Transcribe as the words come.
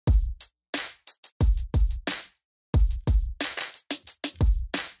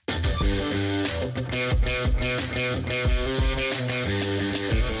What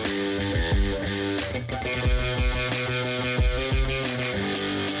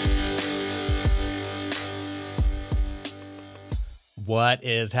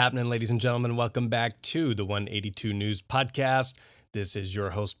is happening, ladies and gentlemen? Welcome back to the 182 News Podcast. This is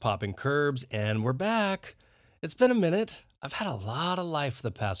your host, Poppin' Curbs, and we're back. It's been a minute. I've had a lot of life the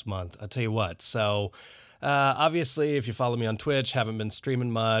past month, I'll tell you what. So, obviously, if you follow me on Twitch, haven't been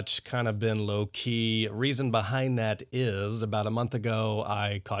streaming much, kind of been low-key. Reason behind that is about a month ago,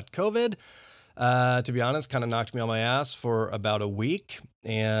 I caught COVID. To be honest, kind of knocked me on my ass for about a week.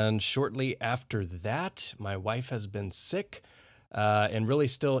 And shortly after that, my wife has been sick. And really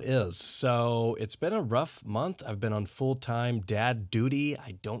still is. So it's been a rough month. I've been on full-time dad duty.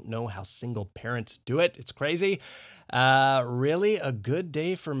 I don't know how single parents do it. It's crazy. Really a good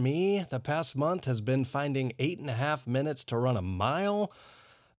day for me the past month has been finding 8.5 minutes to run a mile.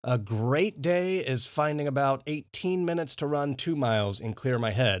 A great day is finding about 18 minutes to run 2 miles and clear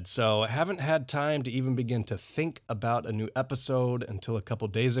my head. So I haven't had time to even begin to think about a new episode until a couple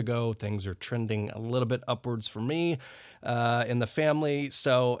days ago. Things are trending a little bit upwards for me in the family.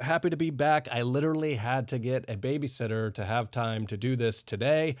 So happy to be back. I literally had to get a babysitter to have time to do this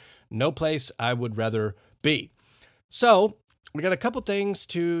today. No place I would rather be. So we got a couple things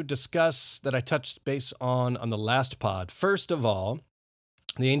to discuss that I touched base on the last pod. First of all,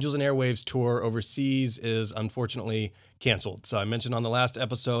 the Angels and Airwaves tour overseas is unfortunately canceled. So I mentioned on the last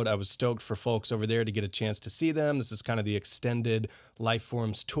episode, I was stoked for folks over there to get a chance to see them. This is kind of the extended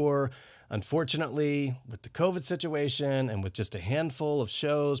Lifeforms tour. Unfortunately, with the COVID situation and with just a handful of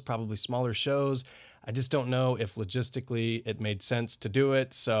shows, probably smaller shows, I just don't know if logistically it made sense to do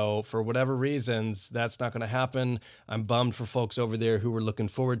it. So for whatever reasons, that's not going to happen. I'm bummed for folks over there who were looking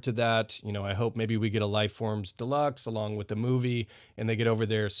forward to that. You know, I hope maybe we get a Lifeforms Deluxe along with the movie and they get over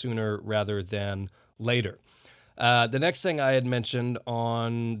there sooner rather than later. The next thing I had mentioned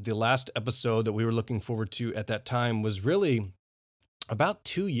on the last episode that we were looking forward to at that time was really about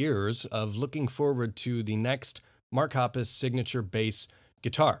 2 years of looking forward to the next Mark Hoppus signature bass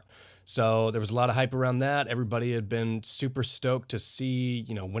guitar. So there was a lot of hype around that. Everybody had been super stoked to see,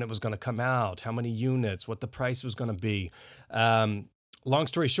 you know, when it was going to come out, how many units, what the price was going to be. Long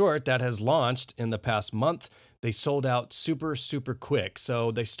story short, that has launched in the past month. They sold out super, super quick.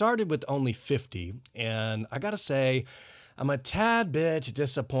 So they started with only 50. And I got to say, I'm a tad bit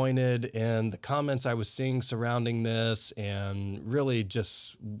disappointed in the comments I was seeing surrounding this and really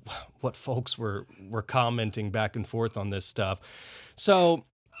just what folks were commenting back and forth on this stuff. So,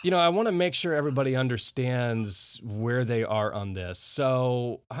 you know, I want to make sure everybody understands where they are on this.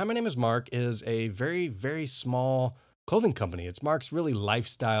 So, Hi, My Name is Mark is a very, very small clothing company. It's Mark's really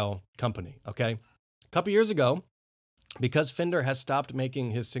lifestyle company, okay? A couple years ago, because Fender has stopped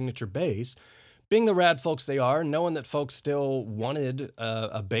making his signature bass, being the rad folks they are, knowing that folks still wanted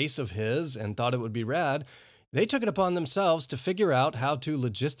a bass of his and thought it would be rad, they took it upon themselves to figure out how to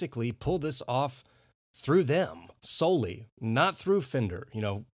logistically pull this off through them solely, not through Fender, you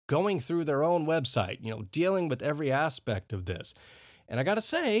know, going through their own website, you know, dealing with every aspect of this. And I got to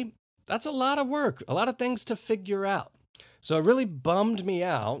say, that's a lot of work, a lot of things to figure out. So it really bummed me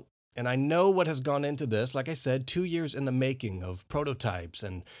out. And I know what has gone into this. Like I said, 2 years in the making of prototypes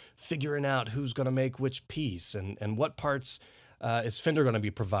and figuring out who's going to make which piece and what parts is Fender going to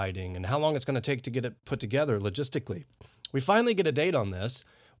be providing and how long it's going to take to get it put together logistically. We finally get a date on this.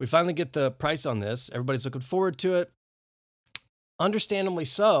 We finally get the price on this. Everybody's looking forward to it. Understandably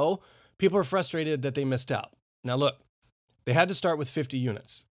so, people are frustrated that they missed out. Now look, they had to start with 50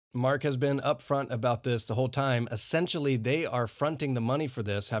 units. Mark has been upfront about this the whole time. Essentially, they are fronting the money for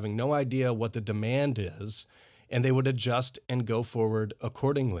this, having no idea what the demand is, and they would adjust and go forward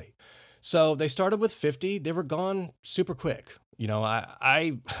accordingly. So they started with 50. They were gone super quick. You know,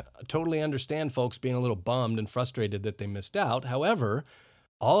 I totally understand folks being a little bummed and frustrated that they missed out. However,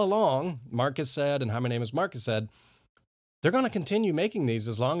 all along, Mark has said, and Hi, My Name is Mark has said, they're going to continue making these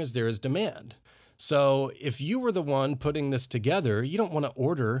as long as there is demand. So if you were the one putting this together, you don't want to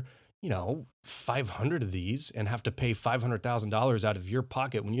order, you know, 500 of these and have to pay $500,000 out of your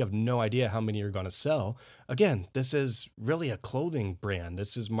pocket when you have no idea how many you're going to sell. Again, this is really a clothing brand.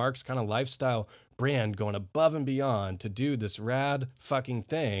 This is Mark's kind of lifestyle brand going above and beyond to do this rad fucking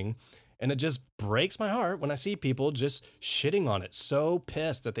thing. And it just breaks my heart when I see people just shitting on it. So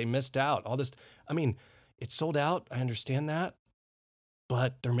pissed that they missed out. All this, I mean, it's sold out. I understand that.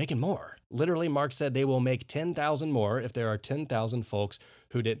 But they're making more. Literally, Mark said they will make 10,000 more if there are 10,000 folks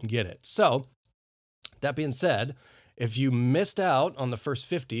who didn't get it. So that being said, if you missed out on the first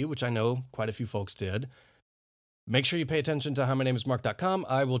 50, which I know quite a few folks did, Make sure you pay attention to howmynameismark.com.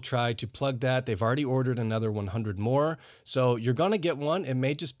 I will try to plug that. They've already ordered another 100 more. So you're going to get one. It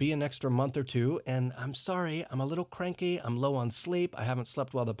may just be an extra month or two. And I'm sorry, I'm a little cranky. I'm low on sleep. I haven't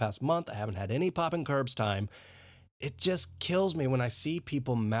slept well the past month. I haven't had any popping curbs time. It just kills me when I see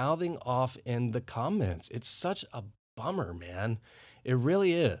people mouthing off in the comments. It's such a bummer, man. It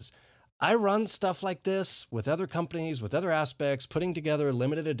really is. I run stuff like this with other companies, with other aspects, putting together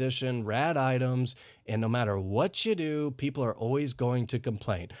limited edition, rad items, and no matter what you do, people are always going to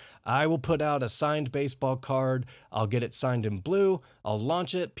complain. I will put out a signed baseball card, I'll get it signed in blue, I'll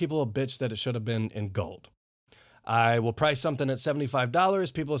launch it, people will bitch that it should have been in gold. I will price something at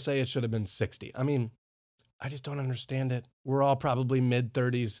 $75, people will say it should have been $60. I mean, I just don't understand it. We're all probably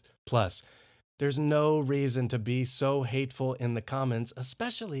mid-30s plus. There's no reason to be so hateful in the comments,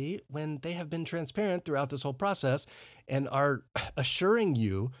 especially when they have been transparent throughout this whole process and are assuring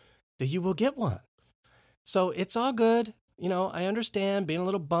you that you will get one. So it's all good. You know, I understand being a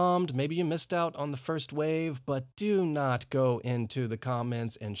little bummed. Maybe you missed out on the first wave, but do not go into the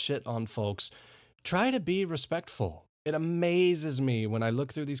comments and shit on folks. Try to be respectful. It amazes me when I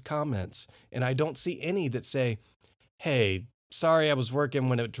look through these comments and I don't see any that say, hey, sorry, I was working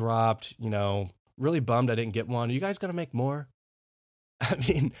when it dropped, you know, really bummed I didn't get one. Are you guys going to make more? I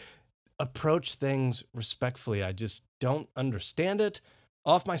mean, approach things respectfully. I just don't understand it.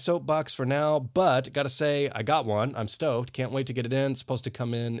 Off my soapbox for now, but got to say, I got one. I'm stoked. Can't wait to get it in. It's supposed to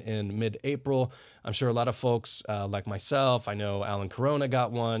come in mid-April. I'm sure a lot of folks like myself, I know Alan Corona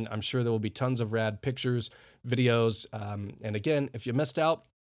got one. I'm sure there will be tons of rad pictures, videos. And again, if you missed out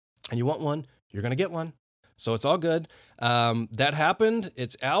and you want one, you're going to get one. So it's all good. That happened.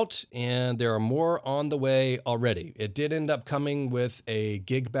 It's out, and there are more on the way already. It did end up coming with a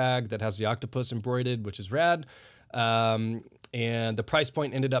gig bag that has the octopus embroidered, which is rad. And the price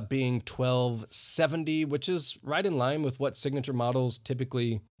point ended up being $1,270, which is right in line with what signature models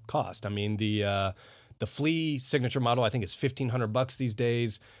typically cost. I mean, the Flea signature model, I think, is $1,500 these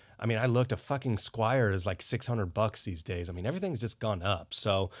days. I mean, I looked, a fucking Squire is like $600 these days. I mean, everything's just gone up.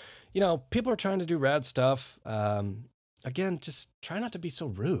 So, you know, people are trying to do rad stuff. Again, just try not to be so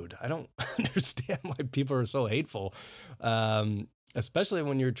rude. I don't understand why people are so hateful, especially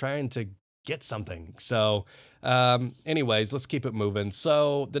when you're trying to get something. So anyways, let's keep it moving.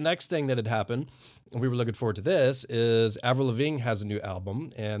 So the next thing that had happened, and we were looking forward to this, is Avril Lavigne has a new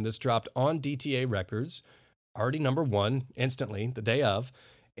album, and this dropped on DTA Records, already #1 instantly, the day of.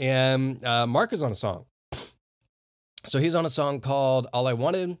 And Mark is on a song. So he's on a song called All I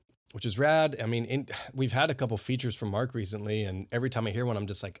Wanted, which is rad. I mean, we've had a couple features from Mark recently, and every time I hear one, I'm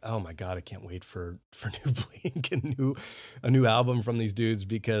just like, oh my God, I can't wait for new Blink and a new album from these dudes,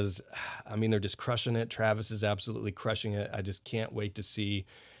 because, I mean, they're just crushing it. Travis is absolutely crushing it. I just can't wait to see,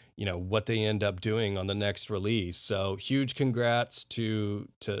 you know, what they end up doing on the next release. So huge congrats to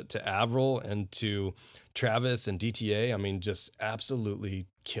Avril and to Travis and DTA. I mean, just absolutely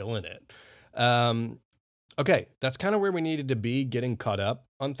killing it. Okay, that's kind of where we needed to be, getting caught up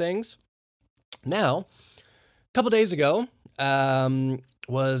on things. Now, a couple days ago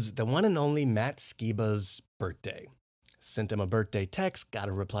was the one and only Matt Skiba's birthday. Sent him a birthday text, got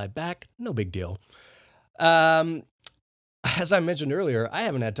a reply back, no big deal. As I mentioned earlier, I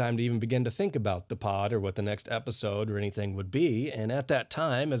haven't had time to even begin to think about the pod or what the next episode or anything would be. And at that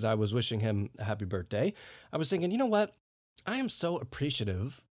time, as I was wishing him a happy birthday, I was thinking, you know what? I am so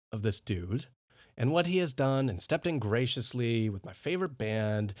appreciative of this dude and what he has done and stepped in graciously with my favorite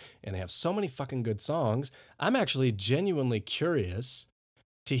band, and they have so many fucking good songs. I'm actually genuinely curious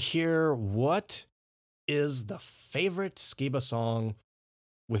to hear what is the favorite Skiba song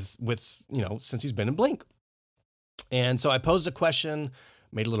with you know, since he's been in Blink. And so I posed a question,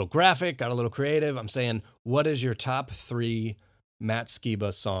 made a little graphic, got a little creative. I'm saying, what is your top 3 Matt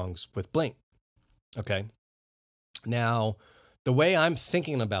Skiba songs with Blink? Okay. Now, the way I'm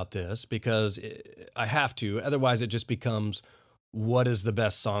thinking about this, because I have to, otherwise it just becomes, what is the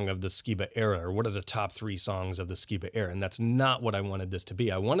best song of the Skiba era? Or what are the top 3 songs of the Skiba era? And that's not what I wanted this to be.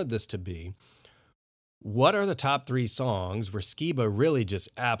 I wanted this to be, what are the top 3 songs where Skiba really just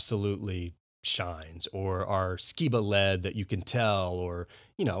absolutely shines, or are Skiba led that you can tell, or,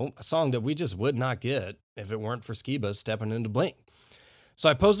 you know, a song that we just would not get if it weren't for Skiba stepping into Blink. So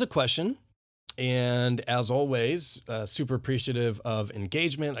I posed a question, and as always, super appreciative of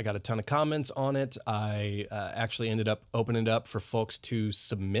engagement. I got a ton of comments on it. I actually ended up opening it up for folks to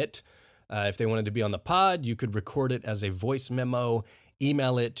submit. If they wanted to be on the pod, you could record it as a voice memo,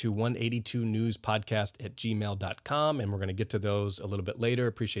 email it to 182newspodcast@gmail.com, and we're going to get to those a little bit later.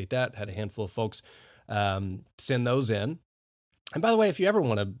 Appreciate that. Had a handful of folks send those in. And by the way, if you ever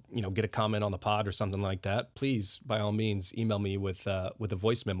want to, get a comment on the pod or something like that, please, by all means, email me with a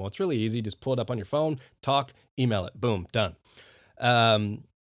voice memo. It's really easy. Just pull it up on your phone, talk, email it. Boom, done.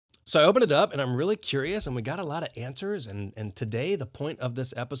 So I opened it up, and I'm really curious, and we got a lot of answers. And today, the point of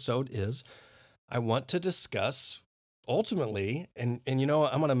this episode is I want to discuss ultimately, and I'm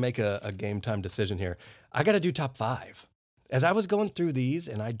going to make a game time decision here. I got to do top 5. As I was going through these,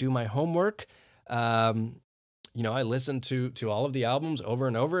 and I do my homework. I listened to all of the albums over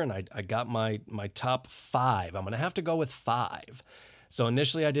and over, and I got my top 5. I'm going to have to go with 5. So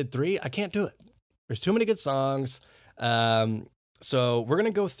initially I did 3. I can't do it. There's too many good songs. So we're going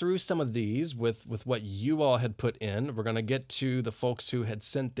to go through some of these with what you all had put in. We're going to get to the folks who had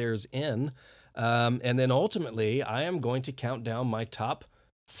sent theirs in. And then ultimately, I am going to count down my top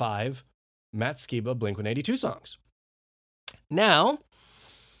 5 Matt Skiba blink-182 songs. Now,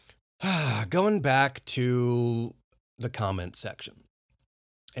 going back to the comment section.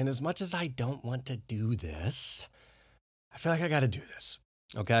 And as much as I don't want to do this, I feel like I got to do this,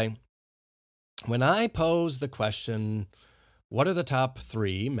 okay? When I pose the question, what are the top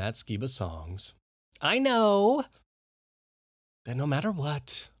 3 Matt Skiba songs? I know that no matter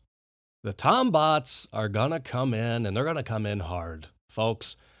what, the Tombots are going to come in, and they're going to come in hard,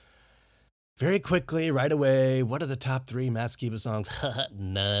 folks. Very quickly, right away, what are the top 3 Matt Skiba songs?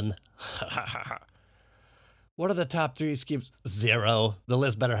 None. What are the top 3 Skibas? 0. The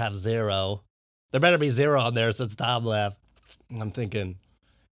list better have 0. There better be 0 on there since Tom left. I'm thinking,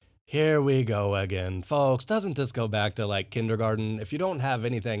 here we go again. Folks, doesn't this go back to like kindergarten? If you don't have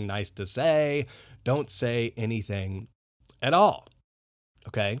anything nice to say, don't say anything at all.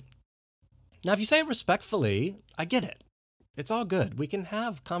 Okay? Now, if you say it respectfully, I get it. It's all good. We can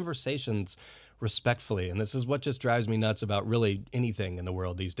have conversations respectfully. And this is what just drives me nuts about really anything in the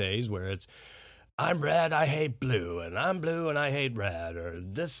world these days, where it's, I'm red, I hate blue, and I'm blue and I hate red, or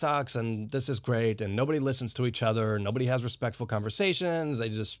this sucks and this is great, and nobody listens to each other, nobody has respectful conversations, they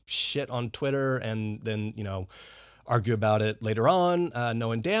just shit on Twitter and then, argue about it later on,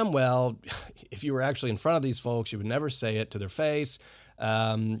 knowing damn well, if you were actually in front of these folks, you would never say it to their face,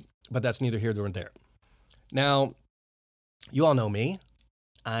 but that's neither here nor there. Now, you all know me.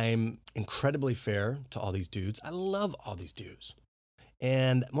 I'm incredibly fair to all these dudes. I love all these dudes.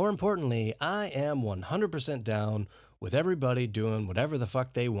 And more importantly, I am 100% down with everybody doing whatever the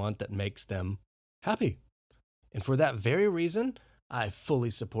fuck they want that makes them happy. And for that very reason, I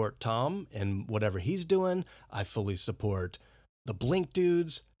fully support Tom and whatever he's doing. I fully support the Blink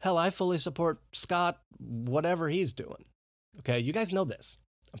dudes. Hell, I fully support Scott, whatever he's doing. Okay, you guys know this.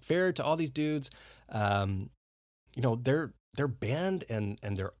 I'm fair to all these dudes. Their band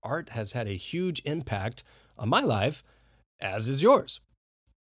and their art has had a huge impact on my life, as is yours.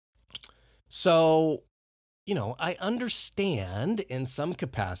 So, I understand in some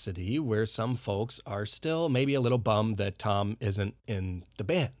capacity where some folks are still maybe a little bummed that Tom isn't in the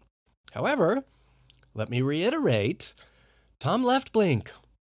band. However, let me reiterate, Tom left Blink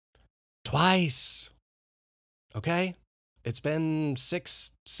twice. Okay? It's been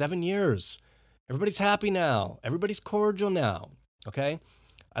 6, 7 years. Everybody's happy now. Everybody's cordial now. Okay?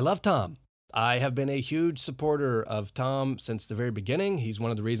 I love Tom. I have been a huge supporter of Tom since the very beginning. He's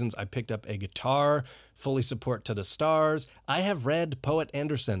one of the reasons I picked up a guitar, fully support To the Stars. I have read Poet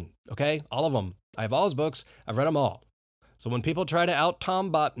Anderson, okay? All of them. I have all his books. I've read them all. So when people try to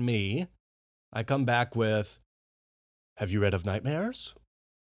out-Tombot me, I come back with, have you read Of Nightmares?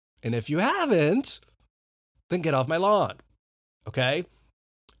 And if you haven't, then get off my lawn, okay?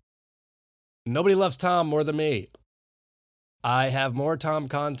 Nobody loves Tom more than me. I have more Tom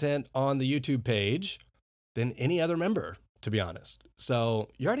content on the YouTube page than any other member, to be honest. So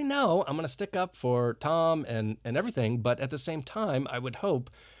you already know I'm going to stick up for Tom and everything. But at the same time, I would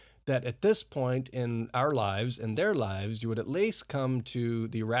hope that at this point in our lives and their lives, you would at least come to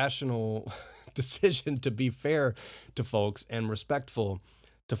the rational decision to be fair to folks and respectful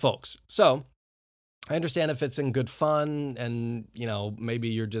to folks. So I understand if it's in good fun and, maybe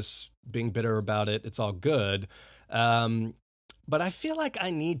you're just being bitter about it. It's all good. But I feel like I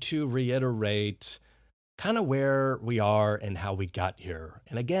need to reiterate kind of where we are and how we got here.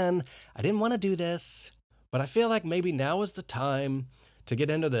 And again, I didn't want to do this, but I feel like maybe now is the time to get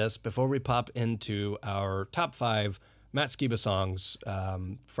into this before we pop into our top 5 Matt Skiba songs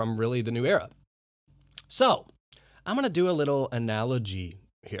from really the new era. So I'm going to do a little analogy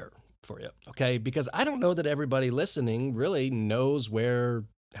here for you, okay? Because I don't know that everybody listening really knows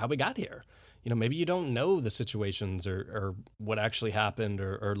how we got here. Maybe you don't know the situations or what actually happened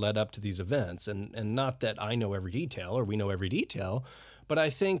or led up to these events. And not that I know every detail or we know every detail, but I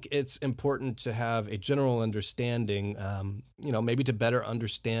think it's important to have a general understanding, maybe to better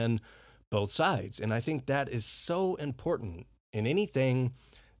understand both sides. And I think that is so important in anything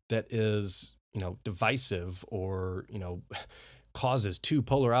that is, divisive or, causes two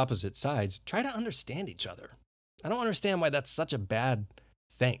polar opposite sides. Try to understand each other. I don't understand why that's such a bad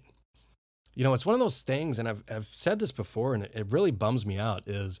thing. It's one of those things, and I've said this before, and it really bums me out,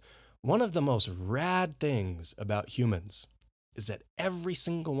 is one of the most rad things about humans is that every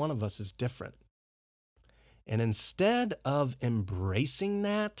single one of us is different. And instead of embracing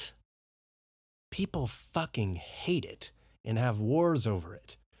that, people fucking hate it and have wars over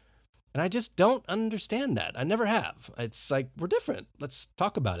it. And I just don't understand that. I never have. It's like, we're different. Let's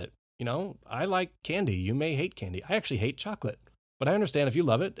talk about it. I like candy. You may hate candy. I actually hate chocolate, but I understand if you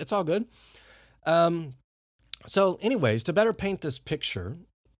love it, it's all good. So anyways, to better paint this picture,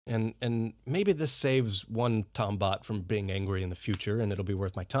 and maybe this saves one Tombot from being angry in the future, and it'll be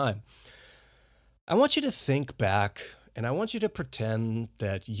worth my time. I want you to think back, and I want you to pretend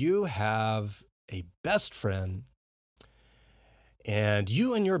that you have a best friend, and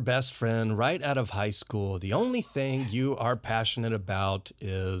you and your best friend right out of high school, the only thing you are passionate about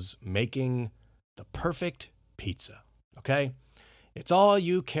is making the perfect pizza, okay? It's all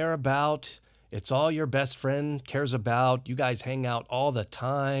you care about. It's all your best friend cares about. You guys hang out all the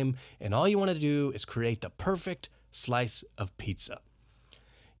time, and all you want to do is create the perfect slice of pizza.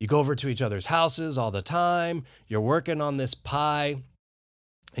 You go over to each other's houses all the time. You're working on this pie,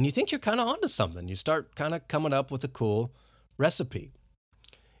 and you think you're kind of onto something. You start kind of coming up with a cool recipe,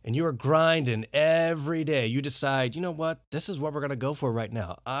 and you are grinding every day. You decide, you know what? This is what we're going to go for right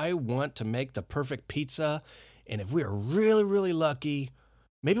now. I want to make the perfect pizza, and if we are really, really lucky,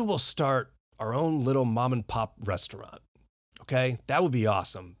 maybe we'll start our own little mom and pop restaurant. Okay, that would be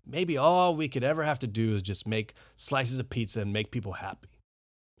awesome. Maybe all we could ever have to do is just make slices of pizza and make people happy.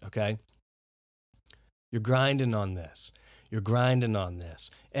 Okay, you're grinding on this. You're grinding on this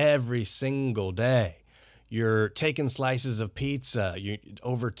every single day. You're taking slices of pizza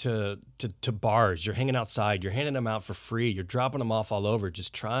over to bars. You're hanging outside. You're handing them out for free. You're dropping them off all over,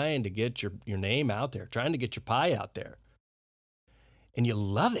 just trying to get your name out there, trying to get your pie out there. And you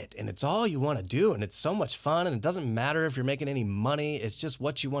love it, and it's all you want to do, and it's so much fun, and it doesn't matter if you're making any money. It's just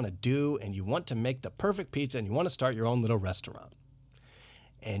what you want to do, and you want to make the perfect pizza, and you want to start your own little restaurant.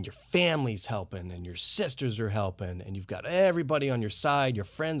 And your family's helping, and your sisters are helping, and you've got everybody on your side. Your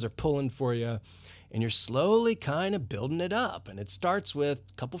friends are pulling for you, and you're slowly kind of building it up. And it starts with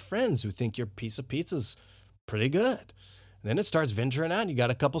a couple friends who think your piece of pizza's pretty good. And then it starts venturing out, and you got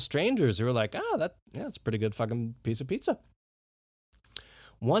a couple strangers who are like, that's a pretty good fucking piece of pizza.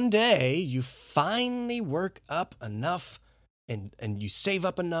 One day, you finally work up enough, and you save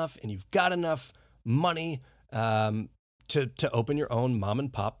up enough, and you've got enough money to open your own mom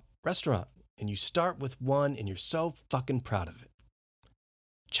and pop restaurant. And you start with one, and you're so fucking proud of it.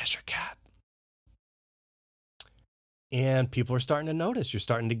 Cheshire Cat. And people are starting to notice. You're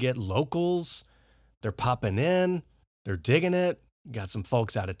starting to get locals. They're popping in. They're digging it. You got some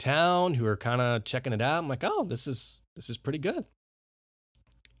folks out of town who are kind of checking it out. I'm like, oh, this is pretty good.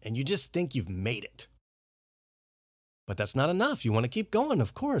 And you just think you've made it. But that's not enough. You want to keep going,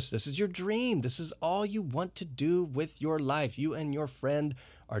 of course. This is your dream. This is all you want to do with your life. You and your friend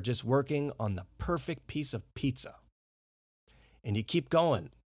are just working on the perfect piece of pizza. And you keep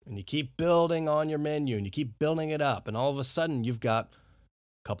going, and you keep building on your menu, and you keep building it up. And all of a sudden, you've got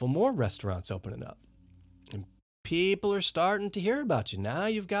a couple more restaurants opening up. And people are starting to hear about you. Now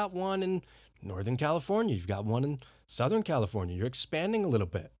you've got one in Northern California. You've got one in Southern California. You're expanding a little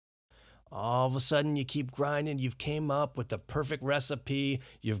bit. All of a sudden, you keep grinding. You've came up with the perfect recipe.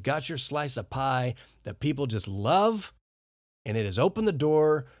 You've got your slice of pie that people just love. And it has opened the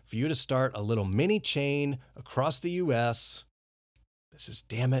door for you to start a little mini chain across the U.S. This is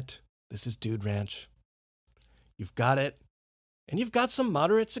Dude Ranch. You've got it. And you've got some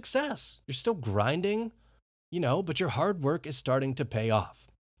moderate success. You're still grinding, but your hard work is starting to pay off.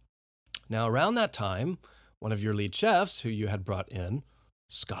 Now, around that time, one of your lead chefs, who you had brought in,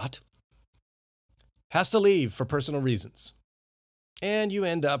 Scott, has to leave for personal reasons. And you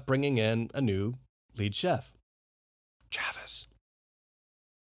end up bringing in a new lead chef, Travis.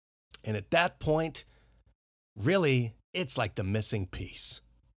 And at that point, really, it's like the missing piece.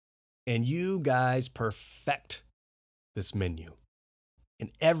 And you guys perfect this menu.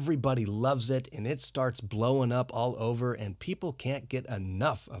 And everybody loves it, and it starts blowing up all over, and people can't get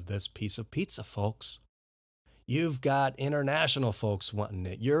enough of this piece of pizza, folks. You've got international folks wanting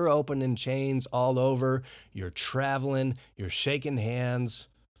it. You're opening chains all over. You're traveling. You're shaking hands.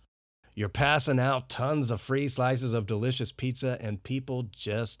 You're passing out tons of free slices of delicious pizza, and people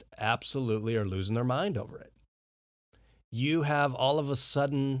just absolutely are losing their mind over it. You have all of a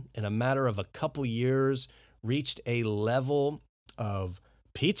sudden, in a matter of a couple years, reached a level of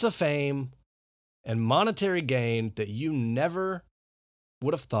pizza fame and monetary gain that you never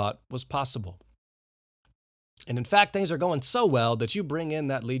would have thought was possible. And in fact, things are going so well that you bring in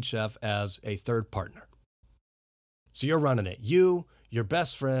that lead chef as a third partner. So you're running it. You, your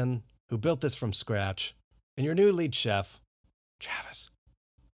best friend who built this from scratch, and your new lead chef, Travis.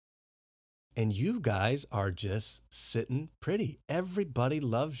 And you guys are just sitting pretty. Everybody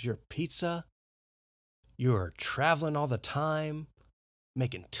loves your pizza. You're traveling all the time,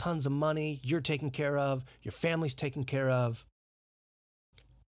 making tons of money. You're taken care of. Your family's taken care of.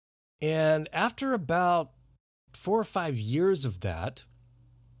 And after about 4 or 5 years of that,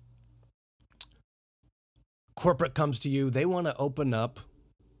 corporate comes to you. They want to open up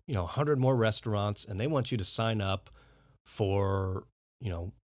 100 more restaurants, and they want you to sign up for,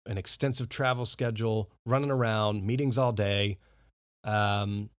 an extensive travel schedule, running around, meetings all day.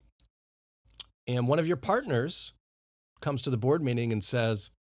 And one of your partners comes to the board meeting and says,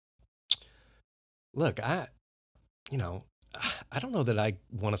 look, I don't know that I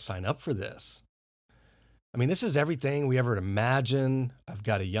want to sign up for this. I mean, this is everything we ever imagined. I've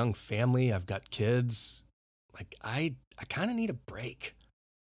got a young family. I've got kids. Like, I kind of need a break.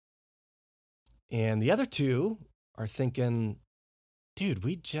 And the other two are thinking, dude,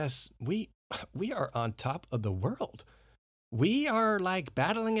 we are on top of the world. We are like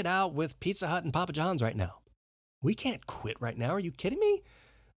battling it out with Pizza Hut and Papa John's right now. We can't quit right now. Are you kidding me?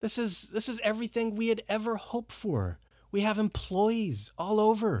 This is everything we had ever hoped for. We have employees all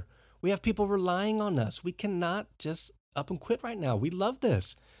over. We have people relying on us. We cannot just up and quit right now. We love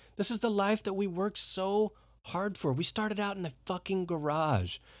this. This is the life that we worked so hard for. We started out in a fucking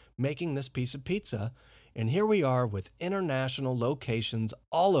garage making this piece of pizza, and here we are with international locations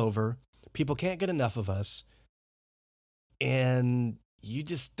all over. People can't get enough of us, and you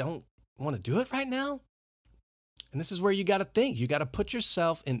just don't want to do it right now? And this is where you got to think. You got to put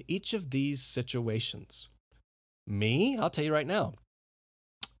yourself in each of these situations. Me, I'll tell you right now,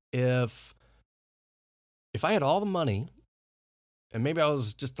 if I had all the money, and maybe I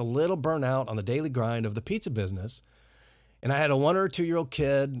was just a little burnt out on the daily grind of the pizza business, and I had a 1 or 2 year old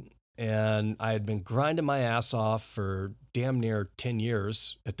kid, and I had been grinding my ass off for damn near 10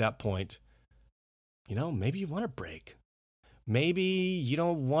 years at that point, maybe you want a break. Maybe you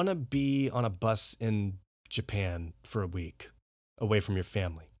don't want to be on a bus in Japan for a week away from your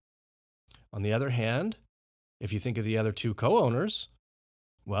family. On the other hand, if you think of the other two co-owners,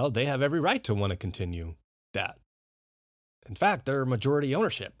 well, they have every right to want to continue that. In fact, they're majority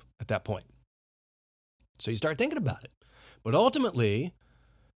ownership at that point. So you start thinking about it. But ultimately,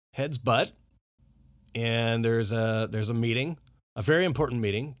 heads butt, and there's a meeting, a very important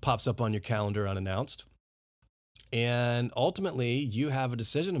meeting, pops up on your calendar unannounced. And ultimately, you have a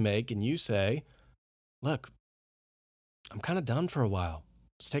decision to make, and you say, look, I'm kind of done for a while.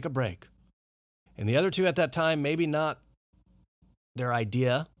 Let's take a break. And the other two at that time, maybe not their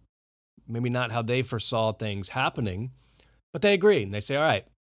idea, maybe not how they foresaw things happening, but they agree, and they say, all right,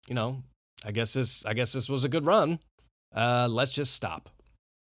 I guess this was a good run. Let's just stop.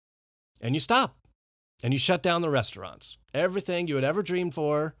 And you stop. And you shut down the restaurants. Everything you had ever dreamed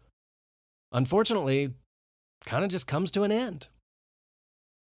for, unfortunately, kind of just comes to an end.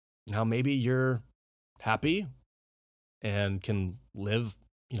 Now, maybe you're happy and can live,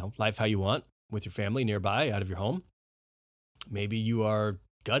 life how you want with your family nearby, out of your home. Maybe you are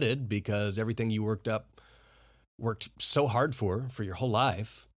gutted because everything you worked so hard for your whole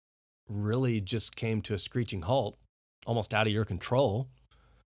life really just came to a screeching halt, almost out of your control.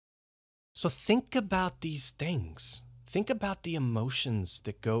 So think about these things. Think about the emotions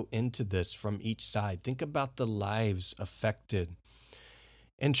that go into this from each side. Think about the lives affected.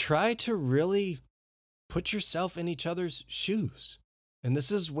 And try to really put yourself in each other's shoes. And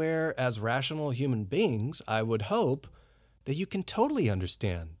this is where, as rational human beings, I would hope that you can totally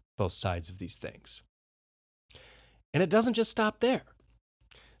understand both sides of these things. And it doesn't just stop there.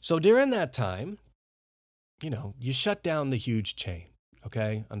 So during that time, you shut down the huge chain,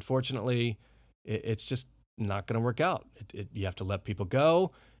 okay? Unfortunately, it's just not going to work out. You have to let people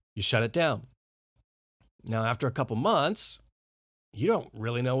go. You shut it down. Now, after a couple months, you don't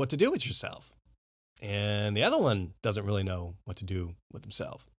really know what to do with yourself. And the other one doesn't really know what to do with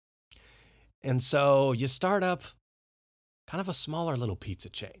himself. And so you start up kind of a smaller little pizza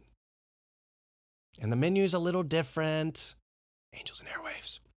chain. And the menu's a little different. Angels and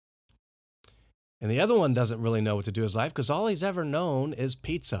airwaves. And the other one doesn't really know what to do with his life because all he's ever known is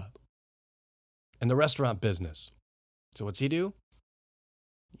pizza. in the restaurant business. So what's he do?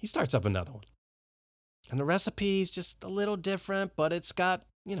 He starts up another one. And the recipe's just a little different, but it's got,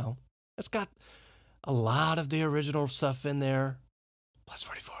 it's got a lot of the original stuff in there, plus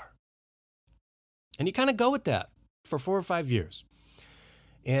 44. And you kind of go with that for 4 or 5 years.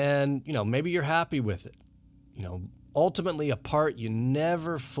 And, maybe you're happy with it. Ultimately apart, you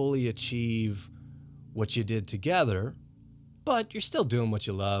never fully achieve what you did together, but you're still doing what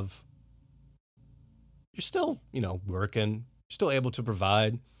you love. You're still, working. You're still able to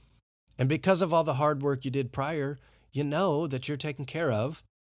provide. And because of all the hard work you did prior, you know that you're taken care of.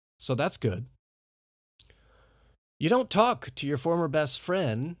 So that's good. You don't talk to your former best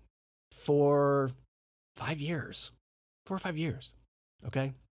friend for 5 years, 4 or 5 years.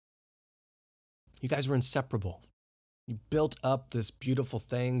 Okay? You guys were inseparable. You built up this beautiful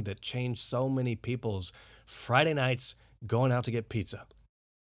thing that changed so many people's Friday nights going out to get pizza.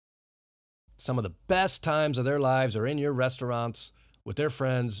 Some of the best times of their lives are in your restaurants with their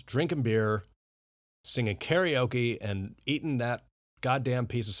friends, drinking beer, singing karaoke, and eating that goddamn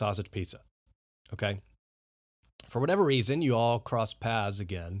piece of sausage pizza. Okay? For whatever reason, you all cross paths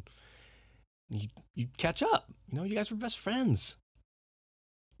again. You catch up. You guys were best friends.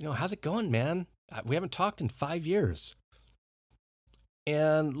 How's it going, man? We haven't talked in 5 years.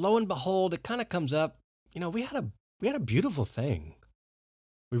 And lo and behold, it kind of comes up, we had a beautiful thing.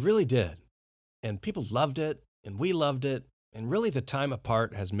 We really did. And people loved it, and we loved it. And really the time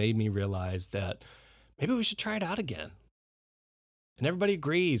apart has made me realize that maybe we should try it out again. And everybody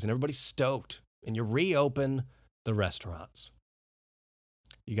agrees, and everybody's stoked. And you reopen the restaurants.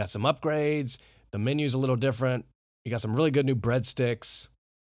 You got some upgrades. The menu's a little different. You got some really good new breadsticks.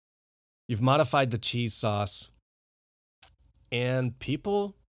 You've modified the cheese sauce. And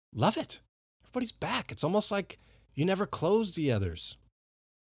people love it. Everybody's back. It's almost like you never closed the others.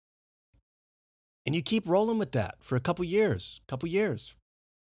 And you keep rolling with that for a couple years.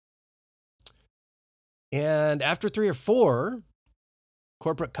 And after 3 or 4,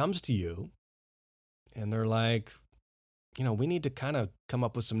 corporate comes to you and they're like, we need to kind of come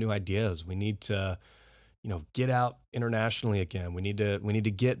up with some new ideas. We need to, get out internationally again. We need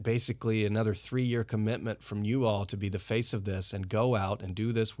to get basically another 3-year commitment from you all to be the face of this and go out and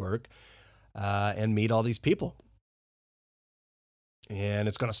do this work and meet all these people. And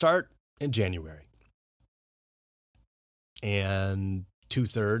it's going to start in January. And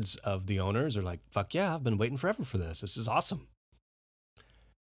 2/3 of the owners are like, fuck yeah, I've been waiting forever for this. This is awesome.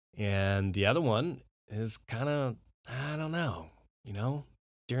 And the other one is kind of, I don't know,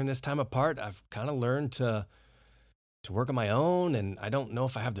 during this time apart, I've kind of learned to work on my own, and I don't know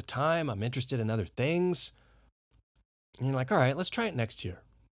if I have the time. I'm interested in other things. And you're like, all right, let's try it next year.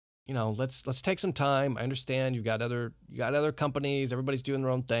 Let's take some time. I understand you got other companies, everybody's doing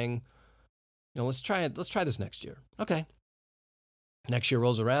their own thing. Let's try it. Let's try this next year. Okay. Next year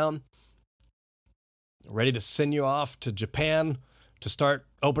rolls around, ready to send you off to Japan to start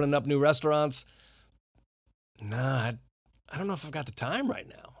opening up new restaurants. Nah, I don't know if I've got the time right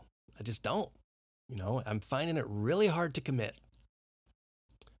now. I just don't. I'm finding it really hard to commit.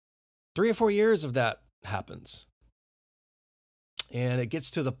 3 or 4 years of that happens. And it gets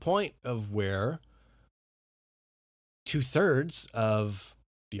to the point of where 2/3 of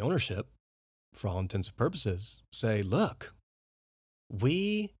the ownership, for all intents and purposes, say, look,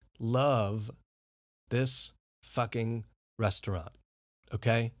 we love this fucking restaurant,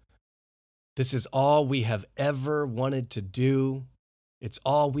 okay? This is all we have ever wanted to do. It's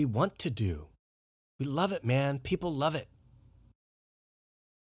all we want to do. We love it, man. People love it.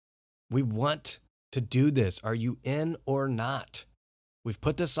 We want to do this. Are you in or not? We've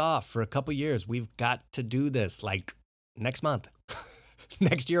put this off for a couple years. We've got to do this like next month,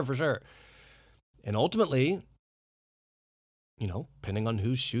 next year for sure. And ultimately, depending on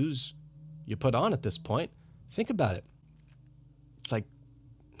whose shoes you put on at this point, think about it. It's like,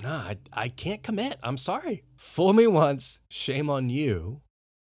 nah, I can't commit. I'm sorry. Fool me once, shame on you.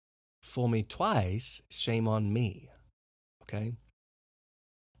 Fool me twice, shame on me. Okay?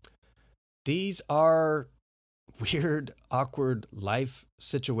 These are weird, awkward life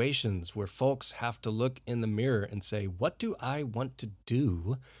situations where folks have to look in the mirror and say, what do I want to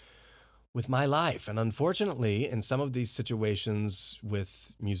do with my life? And unfortunately, in some of these situations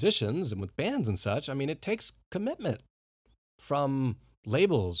with musicians and with bands and such, it takes commitment from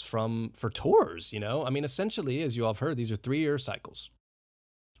labels, for tours, essentially, as you all have heard, these are 3-year cycles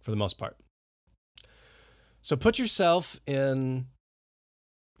for the most part. So put yourself in,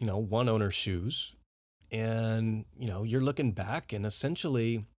 one owner's shoes, and, you're looking back and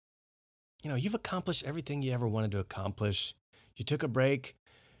essentially, you've accomplished everything you ever wanted to accomplish. You took a break,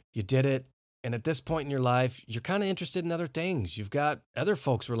 you did it, And at this point in your life, you're kind of interested in other things. You've got other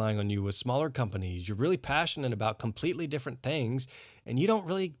folks relying on you with smaller companies. You're really passionate about completely different things, and you don't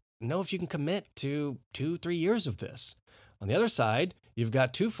really know if you can commit to 2, 3 years of this. On the other side, you've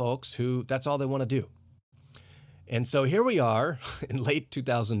got two folks who that's all they want to do. And so here we are in late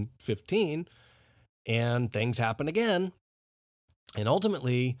 2015, and things happen again. And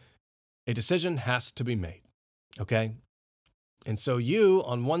ultimately, a decision has to be made. Okay. And so you,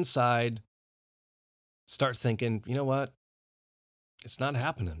 on one side, start thinking, you know what? It's not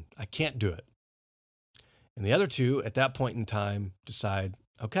happening. I can't do it. And the other two, at that point in time, decide,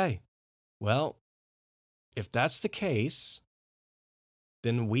 okay, well, if that's the case,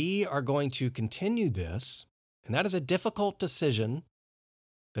 then we are going to continue this. And that is a difficult decision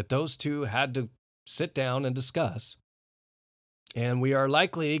that those two had to sit down and discuss. And we are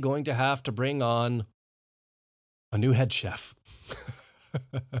likely going to have to bring on a new head chef.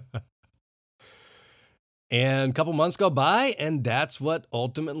 And a couple months go by, and that's what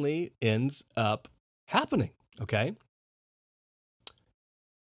ultimately ends up happening. Okay.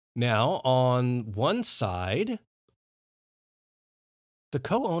 Now, on one side, the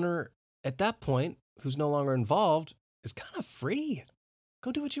co-owner at that point, who's no longer involved, is kind of free.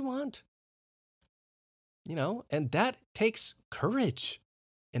 Go do what you want. And that takes courage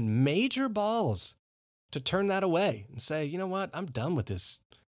and major balls to turn that away and say, you know what, I'm done with this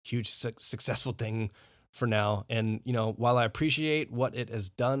huge successful thing for now. And, while I appreciate what it has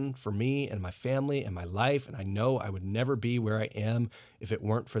done for me and my family and my life, and I know I would never be where I am if it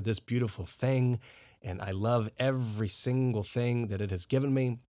weren't for this beautiful thing, and I love every single thing that it has given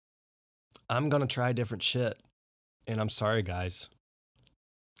me, I'm going to try different shit. And I'm sorry, guys.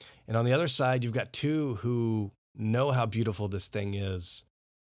 And on the other side, you've got two who know how beautiful this thing is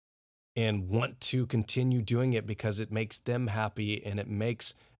and want to continue doing it because it makes them happy and it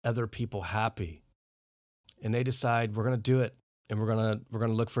makes other people happy. And they decide we're going to do it, and we're going to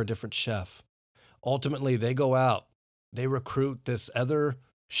look for a different chef. Ultimately, they go out, they recruit this other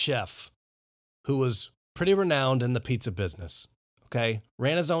chef who was pretty renowned in the pizza business. Okay,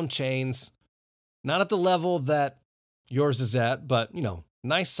 ran his own chains, not at the level that yours is at, but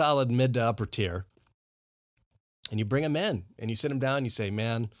nice solid mid to upper tier. And you bring him in and you sit him down and you say,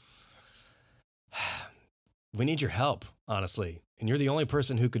 man, we need your help, honestly. And you're the only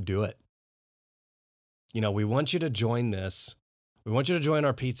person who could do it. We want you to join this. We want you to join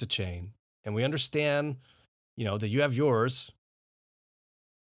our pizza chain. And we understand, that you have yours.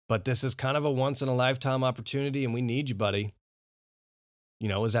 But this is kind of a once in a lifetime opportunity and we need you, buddy.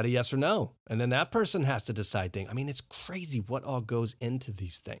 Is that a yes or no? And then that person has to decide things. I mean, it's crazy what all goes into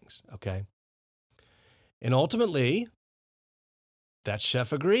these things. Okay. And ultimately, that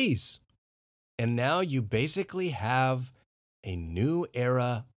chef agrees. And now you basically have a new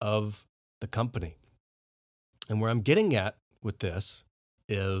era of the company. And where I'm getting at with this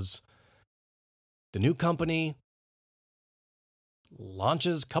is the new company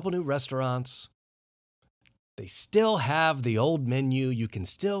launches a couple new restaurants. They still have the old menu. You can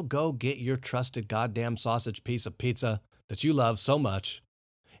still go get your trusted goddamn sausage piece of pizza that you love so much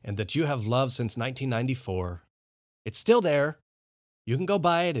and that you have loved since 1994. It's still there. You can go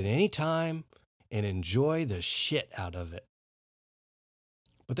buy it at any time and enjoy the shit out of it.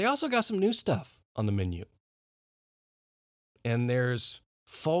 But they also got some new stuff on the menu. And there's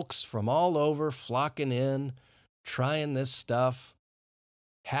folks from all over flocking in, trying this stuff,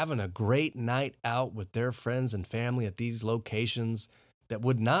 having a great night out with their friends and family at these locations that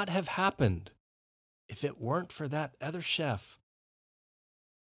would not have happened if it weren't for that other chef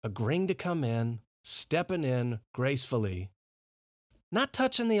agreeing to come in, stepping in gracefully, not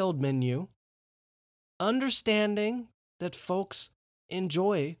touching the old menu, understanding that folks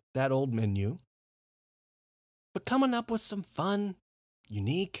enjoy that old menu, but coming up with some fun,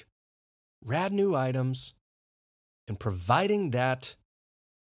 unique, rad new items and providing that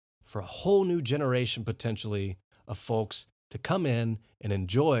for a whole new generation potentially of folks to come in and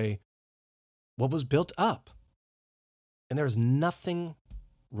enjoy what was built up. And there's nothing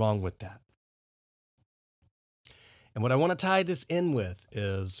wrong with that. And what I want to tie this in with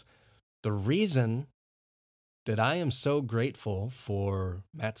is the reason that I am so grateful for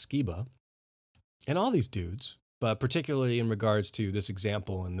Matt Skiba and all these dudes, but particularly in regards to this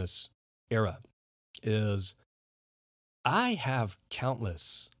example in this era, is I have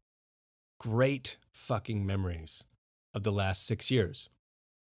countless great fucking memories of the last 6 years.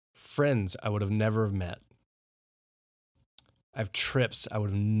 Friends I would have never have met. I have trips I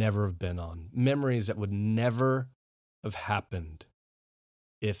would have never have been on. Memories that would never have happened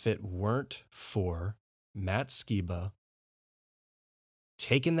if it weren't for Matt Skiba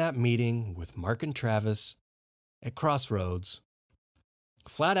taking that meeting with Mark and Travis at Crossroads,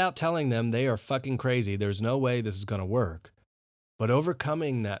 flat out telling them they are fucking crazy. There's no way this is going to work. But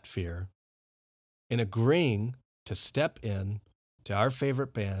overcoming that fear and agreeing to step in to our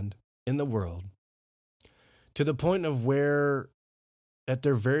favorite band in the world, to the point of where at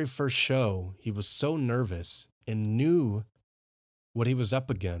their very first show, he was so nervous and knew what he was up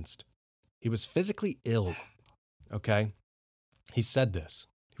against. He was physically ill, okay? He said this.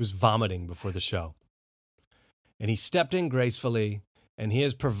 He was vomiting before the show. And he stepped in gracefully, and he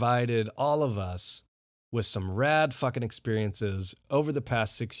has provided all of us with some rad fucking experiences over the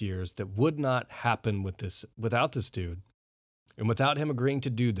past 6 years that would not happen without this dude. And without him agreeing to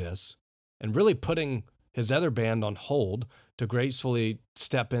do this and really putting his other band on hold to gracefully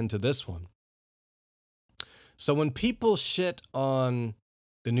step into this one. So when people shit on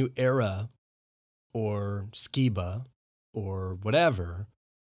the new era or Skiba or whatever,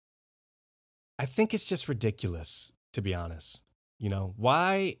 I think it's just ridiculous, to be honest. You know,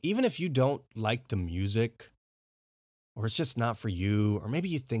 why, even if you don't like the music or it's just not for you, or maybe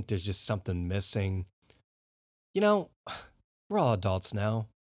you think there's just something missing, you know, we're all adults now.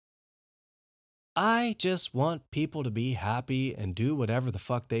 I just want people to be happy and do whatever the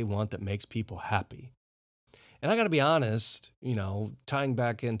fuck they want that makes people happy. And I got to be honest, you know, tying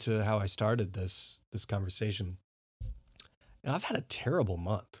back into how I started this conversation, you know, I've had a terrible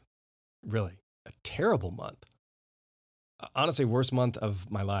month, really, a terrible month. Honestly, worst month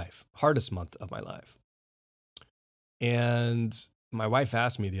of my life, hardest month of my life. And my wife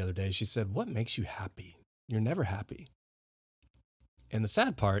asked me the other day, she said, "What makes you happy? You're never happy." And the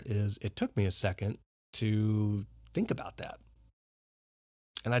sad part is it took me a second to think about that.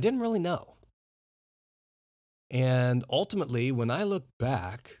 And I didn't really know. And ultimately, when I look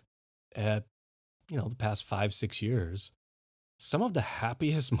back at, you know, the past 5-6 years, some of the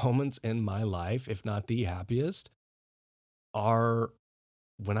happiest moments in my life, if not the happiest, are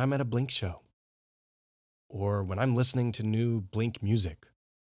when I'm at a Blink show or when I'm listening to new Blink music.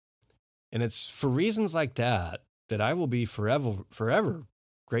 And it's for reasons like that that I will be forever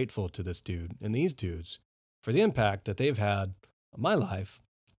grateful to this dude and these dudes for the impact that they've had on my life.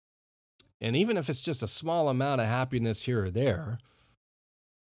 And even if it's just a small amount of happiness here or there,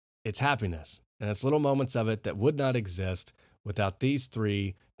 it's happiness. And it's little moments of it that would not exist without these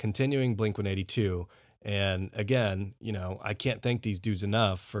three continuing Blink-182. And again, you know, I can't thank these dudes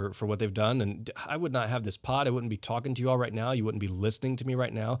enough for what they've done. And I would not have this pod. I wouldn't be talking to you all right now. You wouldn't be listening to me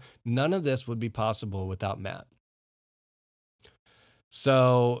right now. None of this would be possible without Matt.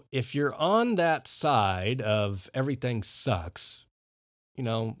 So if you're on that side of everything sucks, you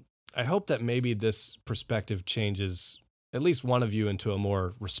know, I hope that maybe this perspective changes at least one of you into a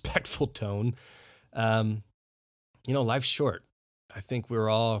more respectful tone. You know, life's short. I think we're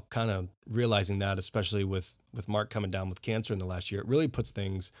all kind of realizing that, especially with Mark coming down with cancer in the last year. It really puts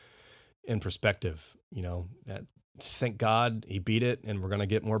things in perspective, you know. Thank God he beat it, and we're going to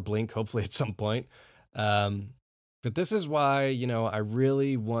get more Blink, hopefully at some point. But this is why, you know, I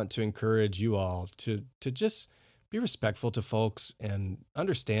really want to encourage you all to just be respectful to folks and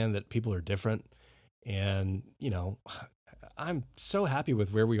understand that people are different. And, you know, I'm so happy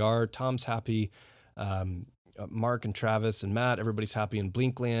with where we are. Tom's happy. Mark and Travis and Matt, everybody's happy in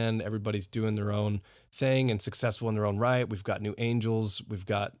Blinkland. Everybody's doing their own thing and successful in their own right. We've got new Angels. We've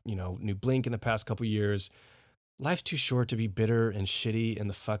got, you know, new Blink in the past couple years. Life's too short to be bitter and shitty in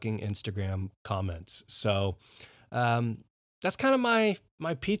the fucking Instagram comments. So that's kind of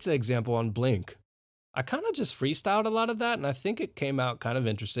my pizza example on Blink. I kind of just freestyled a lot of that, and I think it came out kind of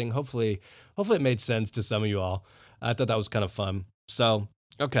interesting. Hopefully it made sense to some of you all. I thought that was kind of fun. So,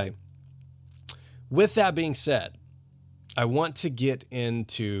 okay. With that being said, I want to get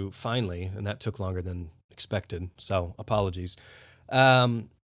into, finally, and that took longer than expected, so apologies.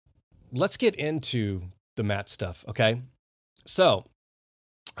 Let's get into the Matt stuff, okay? So,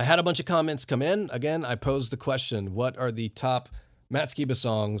 I had a bunch of comments come in. Again, I posed the question, what are the top Matt Skiba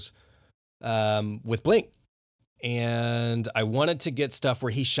songs with Blink? And I wanted to get stuff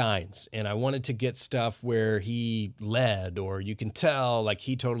where he shines, and I wanted to get stuff where he led, or you can tell like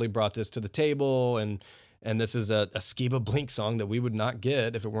he totally brought this to the table, and this is a Skiba Blink song that we would not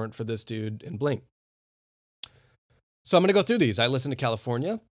get if it weren't for this dude in Blink. So I'm going to go through these. I listened to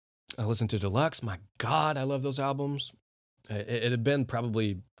California. I listened to Deluxe. My God, I love those albums. It had been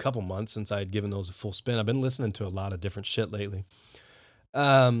probably a couple months since I had given those a full spin. I've been listening to a lot of different shit lately.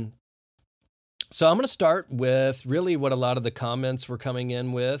 So I'm going to start with really what a lot of the comments were coming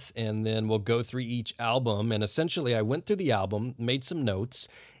in with, and then we'll go through each album. And essentially, I went through the album, made some notes,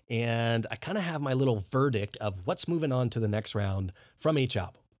 and I kind of have my little verdict of what's moving on to the next round from each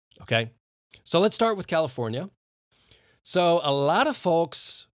album. Okay. So let's start with California. So a lot of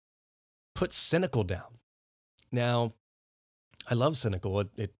folks put Cynical down. Now, I love Cynical.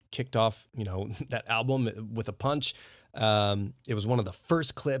 It kicked off, that album with a punch. It was one of the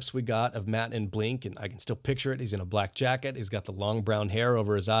first clips we got of Matt in Blink, and I can still picture it. He's in a black jacket. He's got the long brown hair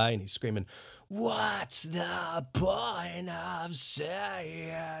over his eye, and he's screaming, "What's the point of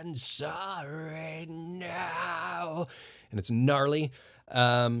saying sorry now?" And it's gnarly.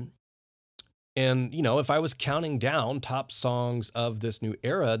 And if I was counting down top songs of this new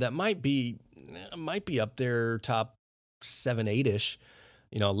era, that might be up there, top 7, 8-ish.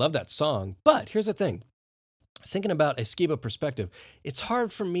 I love that song. But here's the thing. Thinking about a Skiba perspective, it's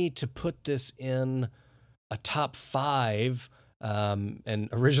hard for me to put this in a top 5 and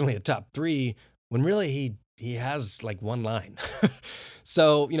originally a top 3 when really he has like one line.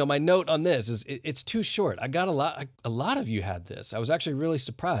 So, my note on this is it's too short. I got a lot of you had this. I was actually really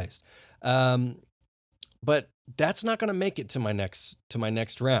surprised. But that's not going to make it to my next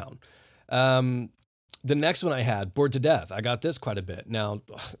round. The next one I had, Bored to Death. I got this quite a bit. Now,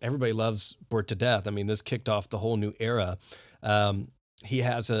 everybody loves Bored to Death. I mean, this kicked off the whole new era. He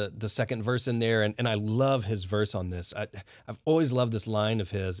has the second verse in there, and I love his verse on this. I've always loved this line of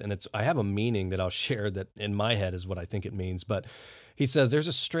his, and I have a meaning that I'll share that in my head is what I think it means. But he says, "There's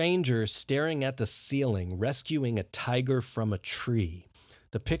a stranger staring at the ceiling, rescuing a tiger from a tree.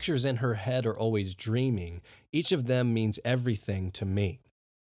 The pictures in her head are always dreaming. Each of them means everything to me."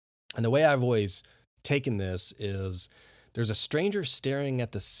 And the way I've always taken this is there's a stranger staring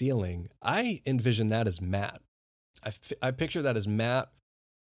at the ceiling. I envision that as Matt. I picture that as Matt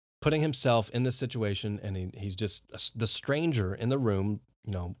putting himself in this situation, and he's just the stranger in the room,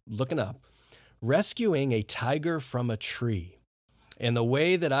 looking up, rescuing a tiger from a tree. And the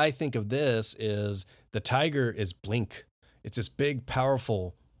way that I think of this is the tiger is Blink. It's this big,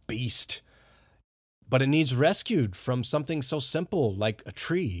 powerful beast, but it needs rescued from something so simple like a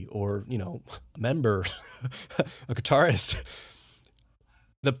tree or, a member, a guitarist.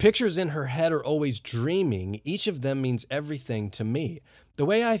 The pictures in her head are always dreaming. Each of them means everything to me. The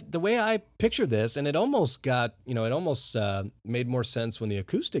way I picture this, and it almost got, made more sense when the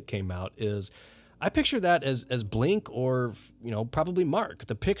acoustic came out, is I picture that as Blink or, probably Mark.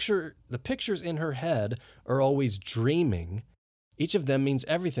 The pictures in her head are always dreaming. Each of them means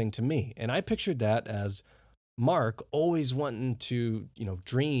everything to me. And I pictured that as Mark always wanting to,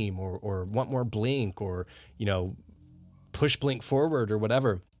 dream or want more Blink or, push Blink forward or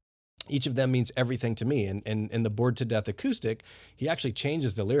whatever. Each of them means everything to me. And in the Bored to Death acoustic, he actually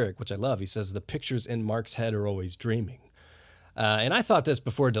changes the lyric, which I love. He says, "The pictures in Mark's head are always dreaming." And I thought this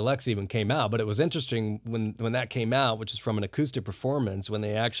before Deluxe even came out, but it was interesting when that came out, which is from an acoustic performance, when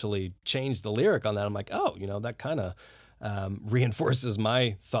they actually changed the lyric on that. I'm like, oh, that kind of reinforces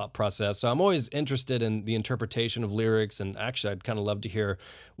my thought process. So I'm always interested in the interpretation of lyrics, and actually I'd kind of love to hear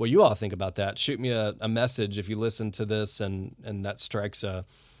what you all think about that. Shoot me a message if you listen to this and that strikes a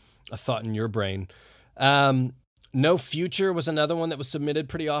thought in your brain. No Future was another one that was submitted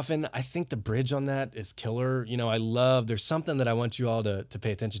pretty often. I think the bridge on that is killer. There's something that I want you all to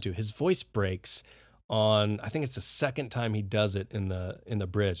pay attention to. His voice breaks on, I think it's the second time he does it in the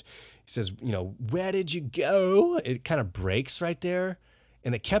bridge. He says, "Where did you go?" It kind of breaks right there,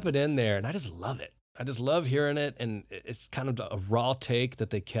 and they kept it in there, and I just love it. I just love hearing it, and it's kind of a raw take that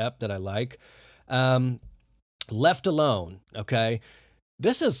they kept that I like. Left Alone, okay?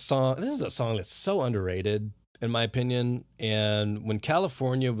 This is a song that's so underrated, in my opinion. And when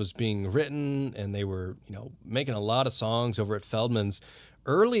California was being written and they were, making a lot of songs over at Feldman's,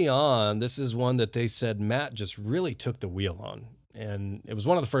 early on, this is one that they said Matt just really took the wheel on. And it was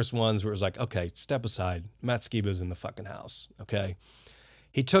one of the first ones where it was like, okay, step aside. Matt Skiba's in the fucking house, okay?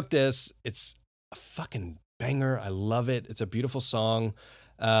 He took this. It's a fucking banger. I love it. It's a beautiful song.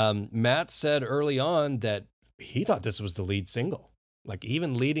 Matt said early on that he thought this was the lead single. Like,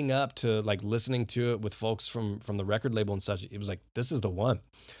 even leading up to like listening to it with folks from the record label and such, it was like, this is the one.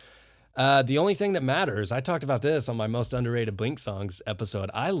 The Only Thing That Matters, I talked about this on my most underrated Blink songs episode.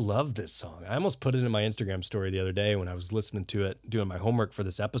 I love this song. I almost put it in my Instagram story the other day when I was listening to it, doing my homework for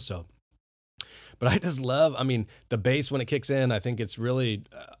this episode. But I just love, the bass when it kicks in. I think it's really,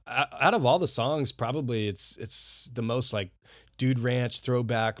 out of all the songs, probably it's the most like Dude Ranch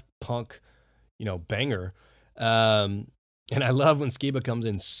throwback punk, banger. And I love when Skiba comes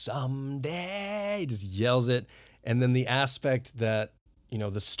in, "Someday," he just yells it. And then the aspect that,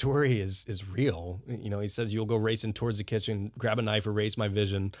 the story is real. He says, "You'll go racing towards the kitchen, grab a knife, erase my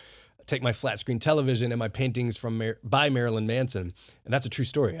vision." take my flat screen television and my paintings by Marilyn Manson. And that's a true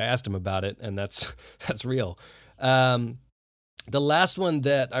story. I asked him about it, and that's that's real. Um, the last one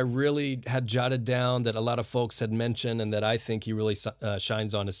that I really had jotted down that a lot of folks had mentioned and that I think he really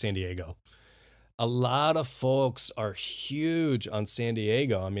shines on is San Diego. A lot of folks are huge on San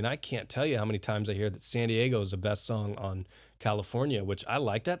Diego. I mean, I can't tell you how many times I hear that San Diego is the best song on California, which I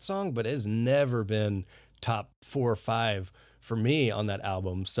like that song, but it has never been top 4 or 5 for me on that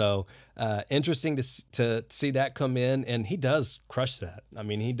album. So interesting to see that come in, and he does crush that. I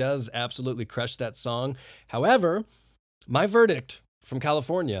mean, he does absolutely crush that song. However, my verdict from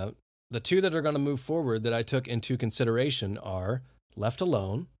California, the two that are going to move forward that I took into consideration are Left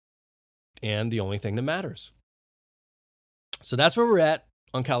Alone and The Only Thing That Matters. So that's where we're at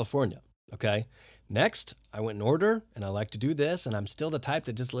on California, okay? Next, I went in order, and I like to do this, and I'm still the type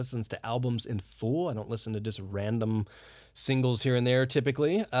that just listens to albums in full. I don't listen to just random singles here and there,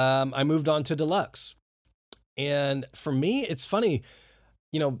 typically. I moved on to Deluxe. And for me, it's funny,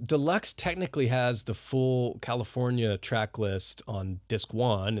 you know, Deluxe technically has the full California track list on disc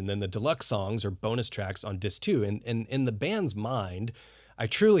 1, and then the Deluxe songs are bonus tracks on disc 2. And in the band's mind, I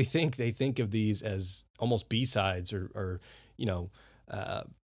truly think they think of these as almost B-sides or you know,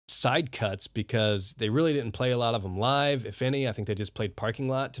 side cuts, because they really didn't play a lot of them live, if any. I think they just played Parking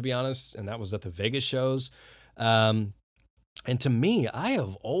Lot, to be honest, and that was at the Vegas shows. And to me, I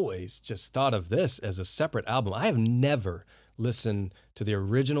have always just thought of this as a separate album. I have never listened to the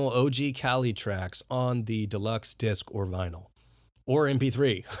original OG Cali tracks on the Deluxe disc or vinyl or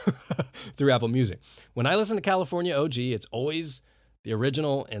MP3 through Apple Music. When I listen to California OG, it's always the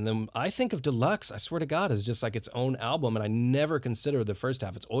original, and then I think of Deluxe, I swear to God, as just like its own album, and I never consider the first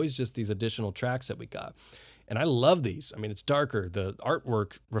half. It's always just these additional tracks that we got. And I love these. I mean, it's darker. The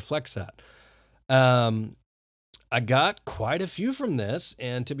artwork reflects that. I got quite a few from this,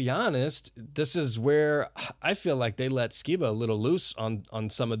 and to be honest, this is where I feel like they let Skiba a little loose on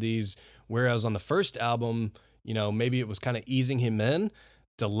some of these, whereas on the first album, you know, maybe it was kind of easing him in.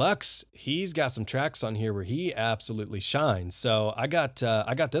 Deluxe, he's got some tracks on here where he absolutely shines. So I got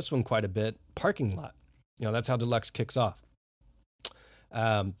this one quite a bit. Parking Lot, you know, that's how Deluxe kicks off.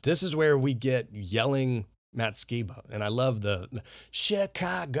 This is where we get yelling Matt Skiba, and I love the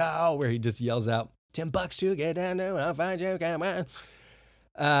Chicago, where he just yells out $10 to get down there, I'll find you, come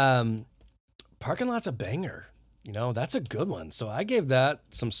on. Parking Lot's a banger. You know, that's a good one. So I gave that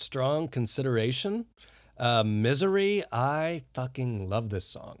some strong consideration. Misery, I fucking love this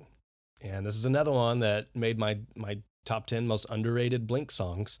song. And this is another one that made my top 10 most underrated Blink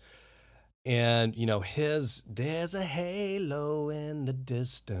songs. And, you know, there's a halo in the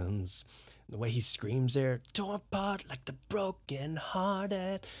distance. The way he screams there, torn apart like the broken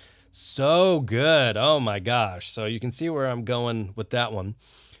hearted. So good. Oh my gosh. So you can see where I'm going with that one.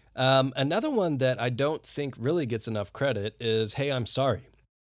 Another one that I don't think really gets enough credit is Hey, I'm Sorry.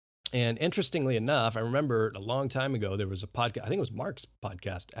 And interestingly enough, I remember a long time ago, there was a podcast, I think it was Mark's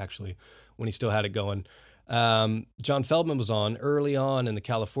podcast, actually, when he still had it going. John Feldman was on early on in the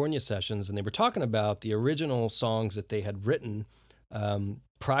California sessions, and they were talking about the original songs that they had written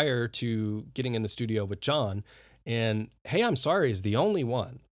prior to getting in the studio with John. And Hey, I'm Sorry is the only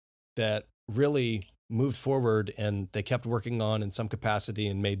one that really moved forward, and they kept working on in some capacity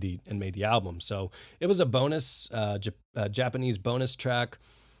and made the album. So it was a bonus, Japanese bonus track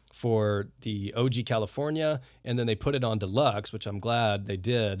for the OG California, and then they put it on Deluxe, which I'm glad they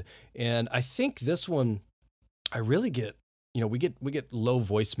did. And I think this one, I really get, you know, we get low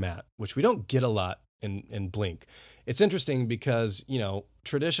voice Matt, which we don't get a lot in Blink. It's interesting because, you know,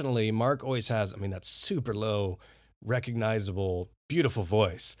 traditionally Mark always has, I mean, that super low, recognizable, beautiful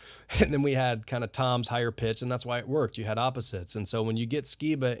voice. And then we had kind of Tom's higher pitch, and that's why it worked. You had opposites. And so when you get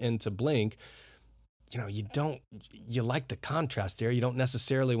Skiba into Blink, you know, you like the contrast there. You don't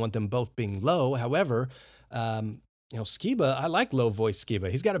necessarily want them both being low. However, you know, Skiba, I like low voice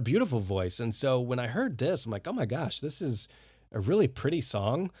Skiba. He's got a beautiful voice. And so when I heard this, I'm like, oh my gosh, this is a really pretty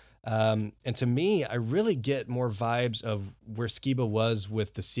song. And to me, I really get more vibes of where Skiba was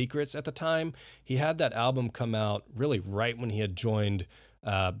with The Secrets at the time. He had that album come out really right when he had joined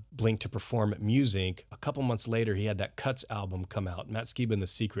Blink to perform at Music. A couple months later, he had that Cuts album come out, Matt Skiba and The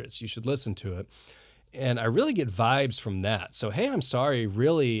Secrets. You should listen to it. And I really get vibes from that. So Hey, I'm Sorry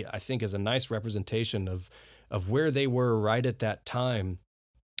really, I think, is a nice representation of where they were right at that time,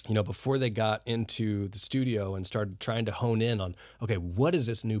 you know, before they got into the studio and started trying to hone in on, okay, what is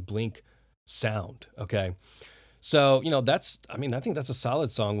this new Blink sound? Okay. So, you know, I think that's a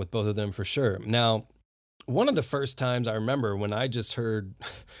solid song with both of them for sure. Now, one of the first times I remember when I just heard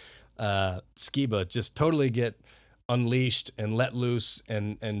Skiba just totally get unleashed and let loose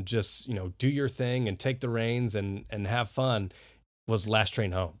and just, you know, do your thing and take the reins and have fun was Last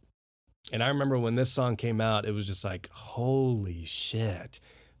Train Home. And I remember when this song came out, it was just like, holy shit,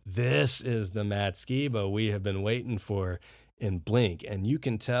 this is the Matt Skiba we have been waiting for in Blink. And you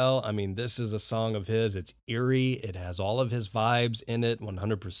can tell, I mean, this is a song of his. It's eerie. It has all of his vibes in it,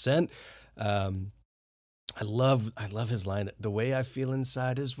 100%. I love his line. The way I feel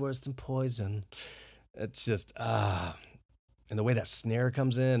inside is worse than poison. It's just, and the way that snare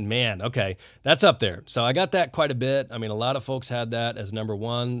comes in, man, okay, that's up there. So I got that quite a bit. I mean, a lot of folks had that as number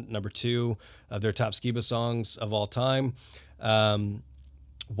one, number two of their top Skiba songs of all time.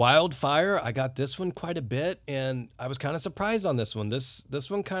 Wildfire, I got this one quite a bit, and I was kind of surprised on this one. This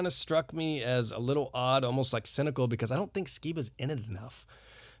one kind of struck me as a little odd, almost like cynical, because I don't think Skiba's in it enough.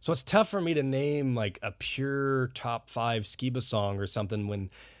 So it's tough for me to name like a pure top 5 Skiba song or something when,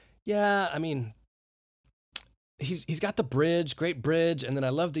 yeah, I mean, he's got the bridge, great bridge, and then I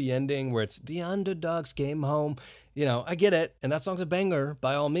love the ending where it's the underdogs came home. You know, I get it, and that song's a banger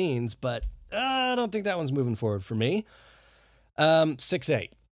by all means, but I don't think that one's moving forward for me. 6-8.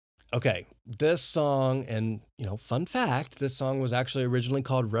 Okay, this song, and you know, fun fact, this song was actually originally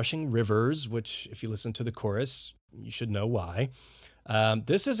called Rushing Rivers, which if you listen to the chorus, you should know why.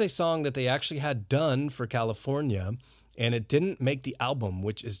 This is a song that they actually had done for California, and it didn't make the album,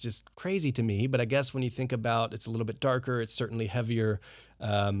 which is just crazy to me. But I guess when you think about it's a little bit darker, it's certainly heavier.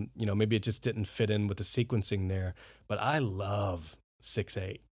 You know, maybe it just didn't fit in with the sequencing there. But I love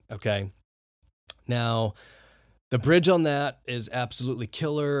 6-8. Okay. Now, the bridge on that is absolutely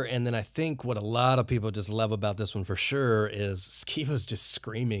killer. And then I think what a lot of people just love about this one for sure is Skiba's just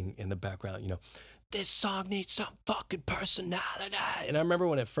screaming in the background, you know, this song needs some fucking personality. And I remember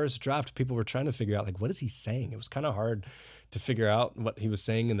when it first dropped, people were trying to figure out, like, what is he saying? It was kind of hard to figure out what he was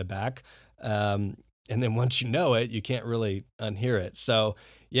saying in the back. And then once you know it, you can't really unhear it. So,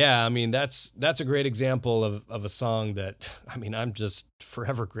 yeah, I mean, that's a great example of a song that, I mean, I'm just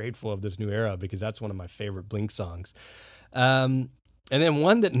forever grateful of this new era because that's one of my favorite Blink songs. And then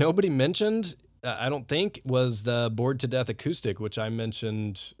one that nobody mentioned, I don't think, was the Bored to Death acoustic, which I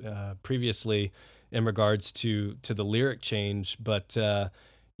mentioned previously in regards to the lyric change. But,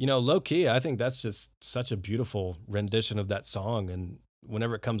 you know, low key, I think that's just such a beautiful rendition of that song. And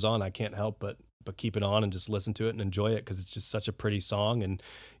whenever it comes on, I can't help but keep it on and just listen to it and enjoy it because it's just such a pretty song. And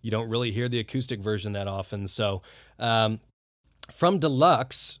you don't really hear the acoustic version that often. So from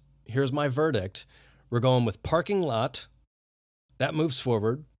Deluxe, here's my verdict. We're going with Parking Lot. That moves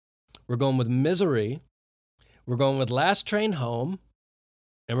forward. We're going with Misery. We're going with Last Train Home.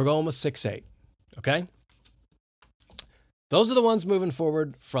 And we're going with 6-8. Okay? Those are the ones moving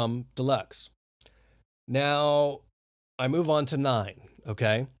forward from Deluxe. Now, I move on to 9.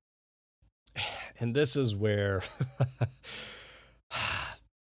 Okay? And this is where...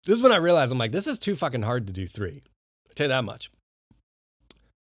 this is when I realized, I'm like, this is too fucking hard to do 3. I'll tell you that much.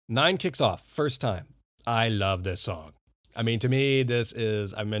 9 kicks off. First time. I love this song. I mean, to me, this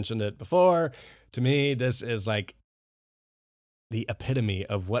is, I mentioned it before, to me, this is like the epitome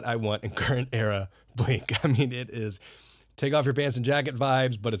of what I want in current era Blink. I mean, it is take off your pants and jacket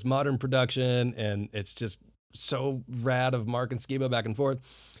vibes, but it's modern production, and it's just so rad of Mark and Skiba back and forth.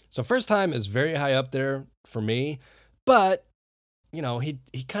 So First Time is very high up there for me, but, you know, he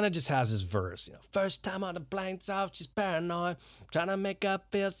kind of just has his verse, you know, first time on the blanks off, she's paranoid, trying to make up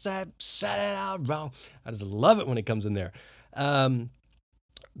feel sad, said it out wrong. I just love it when it comes in there.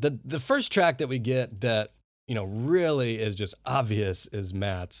 The first track that we get that, you know, really is just obvious is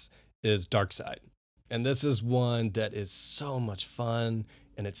Matt's, is Dark Side. And this is one that is so much fun,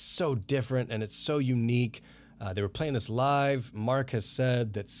 and it's so different, and it's so unique. They were playing this live. Mark has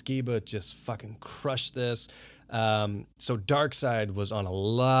said that Skiba just fucking crushed this. So Dark Side was on a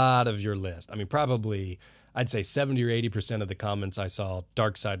lot of your list. I mean, probably, I'd say 70 or 80% of the comments I saw,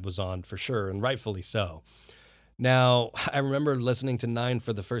 Dark Side was on for sure, and rightfully so. Now, I remember listening to 9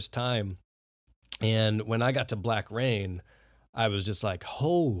 for the first time, and when I got to Black Rain, I was just like,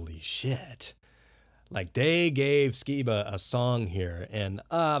 holy shit. Like, they gave Skiba a song here, and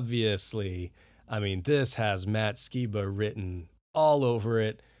obviously, I mean, this has Matt Skiba written all over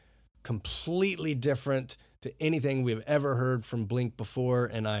it, completely different to anything we've ever heard from Blink before,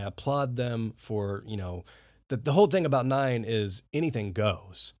 and I applaud them for, you know, the whole thing about 9 is anything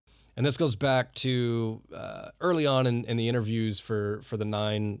goes. And this goes back to early on in the interviews for the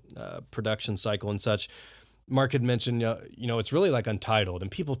 9 production cycle and such. Mark had mentioned, you know, it's really like Untitled, and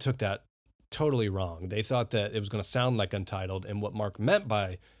people took that totally wrong. They thought that it was going to sound like Untitled, and what Mark meant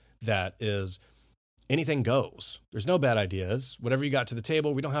by that is anything goes. There's no bad ideas. Whatever you got to the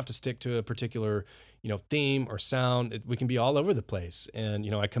table, we don't have to stick to a particular, theme or sound. We can be all over the place. And,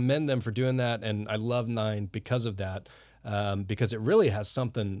 I commend them for doing that. And I love Nine because of that, because it really has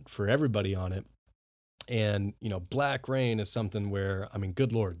something for everybody on it. And, Black Rain is something where, I mean,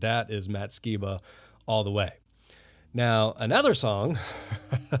 good Lord, that is Matt Skiba all the way. Now, another song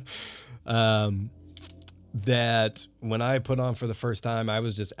that when I put on for the first time, I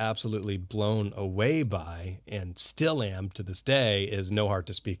was just absolutely blown away by, and still am to this day, is No Heart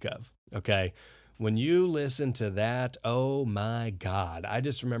to Speak Of. Okay. When you listen to that, oh my God, I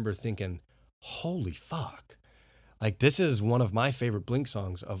just remember thinking, holy fuck. Like, this is one of my favorite Blink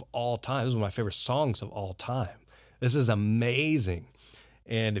songs of all time. This is one of my favorite songs of all time. This is amazing.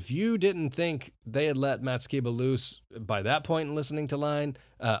 And if you didn't think they had let Matt Skiba loose by that point in listening to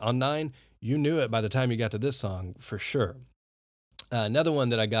on Nine, you knew it by the time you got to this song for sure. Another one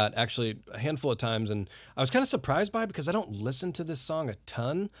that I got actually a handful of times, and I was kind of surprised by because I don't listen to this song a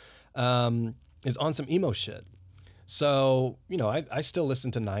ton, is On Some Emo Shit. So, I still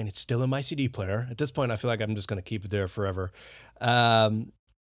listen to Nine. It's still in my CD player. At this point, I feel like I'm just going to keep it there forever.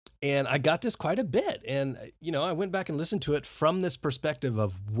 And I got this quite a bit. And, I went back and listened to it from this perspective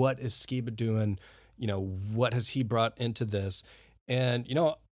of what is Skiba doing? What has he brought into this? And,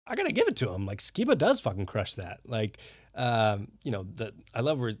 I got to give it to him. Like, Skiba does fucking crush that. Like, I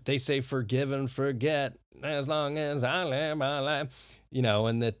love where they say forgive and forget as long as I live my life,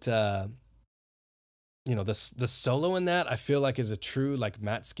 and that, the solo in that I feel like is a true like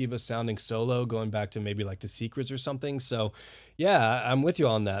Matt Skiba sounding solo, going back to maybe like The Secrets or something. So yeah, I'm with you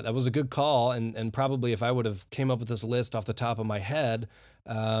on that. That was a good call. And probably if I would have came up with this list off the top of my head,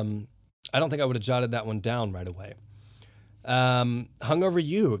 I don't think I would have jotted that one down right away. Hung Over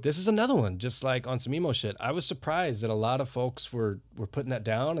You. This is another one, just like On Some Emo Shit. I was surprised that a lot of folks were putting that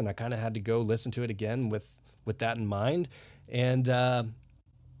down, and I kind of had to go listen to it again with that in mind. And,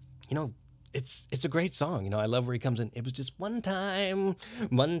 it's a great song. I love where he comes in. It was just one time.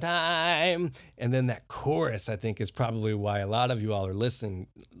 And then that chorus, I think, is probably why a lot of you all are listing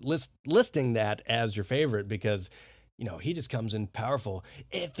that as your favorite, because, he just comes in powerful.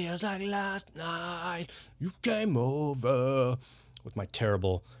 It feels like last night you came over, with my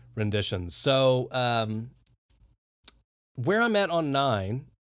terrible renditions. So, where I'm at on Nine,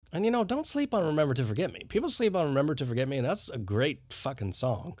 and don't sleep on Remember to Forget Me. People sleep on Remember to Forget Me, and that's a great fucking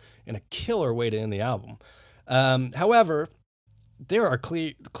song and a killer way to end the album. However, there are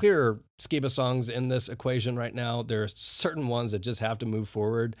clear Skiba songs in this equation right now. There are certain ones that just have to move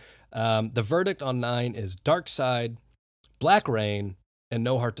forward. The verdict on Nine is Dark Side, Black Rain, and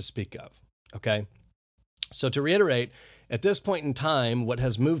No Heart to Speak Of. Okay? So to reiterate, at this point in time, what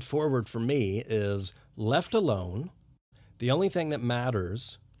has moved forward for me is Left Alone, The Only Thing That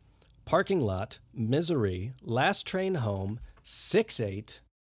Matters, Parking Lot, Misery, Last Train Home, 6/8,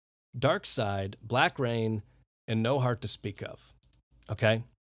 Dark Side, Black Rain, and No Heart to Speak Of. Okay?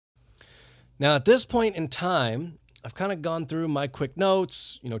 Now, at this point in time, I've kind of gone through my quick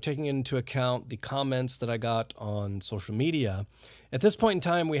notes, taking into account the comments that I got on social media. At this point in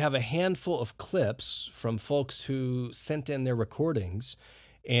time, we have a handful of clips from folks who sent in their recordings,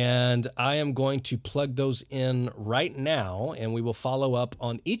 and I am going to plug those in right now, and we will follow up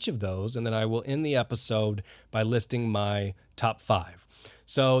on each of those, and then I will end the episode by listing my top 5.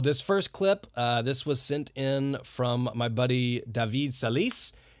 So this first clip, this was sent in from my buddy David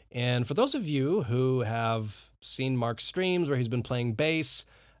Salis, and for those of you who have seen Mark's streams where he's been playing bass,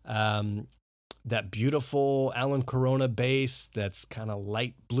 that beautiful Alan Corona bass that's kind of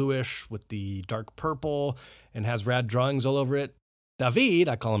light bluish with the dark purple and has rad drawings all over it. David,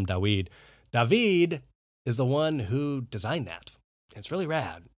 I call him David. David is the one who designed that. It's really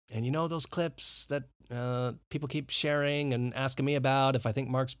rad. And those clips that people keep sharing and asking me about if I think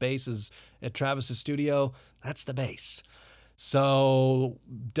Mark's bass is at Travis's studio, that's the bass. So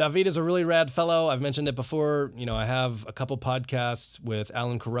David is a really rad fellow. I've mentioned it before. I have a couple podcasts with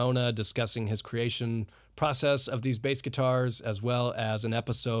Alan Corona discussing his creation process of these bass guitars, as well as an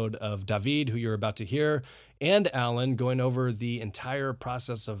episode of David, who you're about to hear, and Alan going over the entire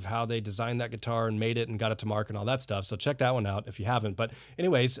process of how they designed that guitar and made it and got it to market and all that stuff. So check that one out if you haven't. But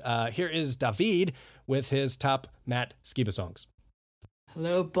anyways, here is David with his top Matt Skiba songs.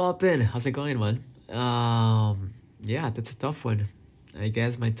 Hello, Poppin. How's it going, man? Yeah, that's a tough one. I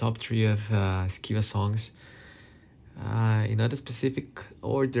guess my top 3 of Skiba songs. In not a specific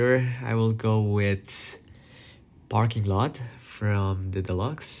order, I will go with Parking Lot from the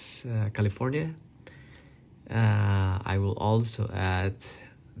Deluxe, California. I will also add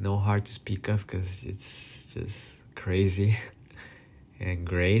No Heart to Speak Of because it's just crazy and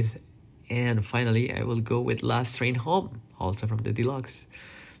great. And finally, I will go with Last Train Home, also from the deluxe.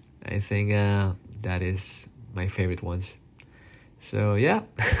 I think that is my favorite ones. So yeah.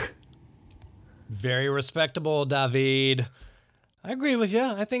 Very respectable, David. I agree with you.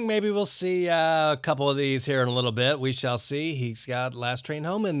 I think maybe we'll see a couple of these here in a little bit. We shall see. He's got Last Train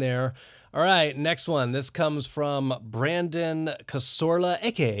Home in there. All right, next one. This comes from Brandon Casorla,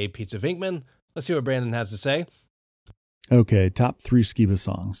 a.k.a. Pizza Vinkman. Let's see what Brandon has to say. Okay, top 3 Skiba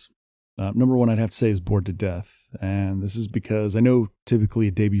songs. Number 1 I'd have to say is Bored to Death. And this is because I know typically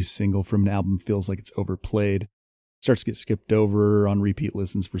a debut single from an album feels like it's overplayed. Starts to get skipped over on repeat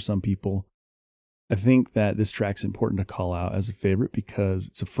listens for some people. I think that this track's important to call out as a favorite because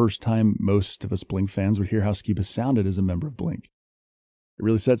it's the first time most of us Blink fans would hear how Skiba sounded as a member of Blink. It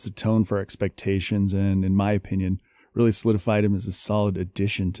really sets the tone for our expectations and, in my opinion, really solidified him as a solid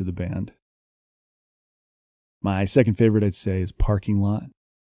addition to the band. My second favorite, I'd say, is Parking Lot.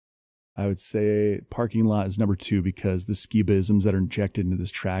 I would say Parking Lot is number 2 because the Skiba-isms that are injected into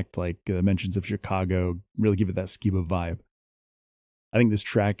this track, like mentions of Chicago, really give it that Skiba vibe. I think this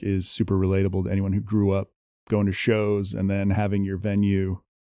track is super relatable to anyone who grew up going to shows and then having your venue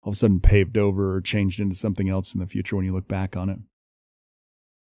all of a sudden paved over or changed into something else in the future when you look back on it.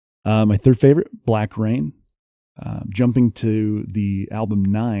 My third favorite, Black Rain. Jumping to the album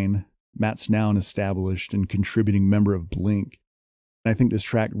 9, Matt's now an established and contributing member of Blink. And I think this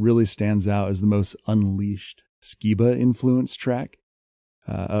track really stands out as the most unleashed Skiba-influenced track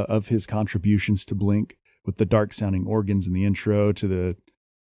of his contributions to Blink, with the dark-sounding organs in the intro to the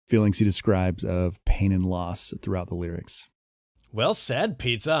feelings he describes of pain and loss throughout the lyrics. Well said,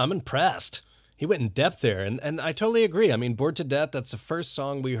 Pizza. I'm impressed. He went in depth there, and I totally agree. I mean, Bored to Death, that's the first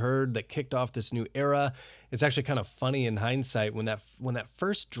song we heard that kicked off this new era. It's actually kind of funny in hindsight when that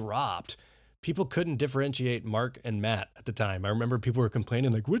first dropped. People couldn't differentiate Mark and Matt at the time. I remember people were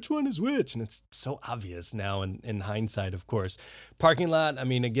complaining, like, which one is which? And it's so obvious now in hindsight, of course. Parking Lot, I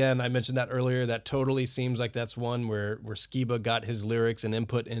mean, again, I mentioned that earlier. That totally seems like that's one where Skiba got his lyrics and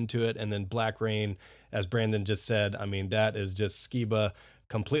input into it. And then Black Rain, as Brandon just said, I mean, that is just Skiba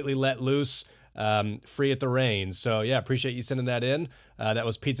completely let loose, free at the reins. So yeah, appreciate you sending that in. That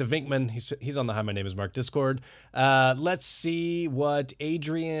was Pizza Vinkman. He's on the Hi My Name is Mark Discord. Let's see what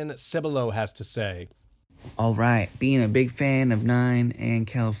Adrian Cibolo has to say. All right, being a big fan of 9 and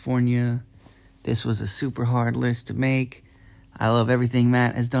California, this was a super hard list to make. I love everything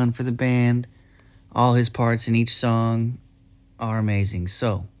Matt has done for the band. All his parts in each song are amazing.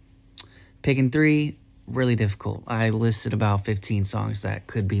 So, picking 3, really difficult. I listed about 15 songs that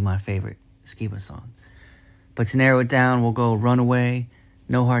could be my favorite Skiba song. But to narrow it down, we'll go Runaway,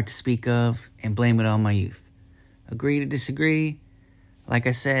 No Heart to Speak Of, and Blame It On My Youth. Agree to disagree? Like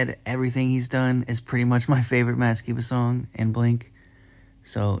I said, everything he's done is pretty much my favorite Matt Skiba song and Blink.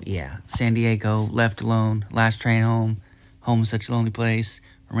 So yeah, San Diego, Left Alone, Last Train Home, Home is Such a Lonely Place,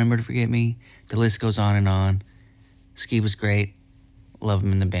 Remember to Forget Me. The list goes on and on. Skiba's great. Love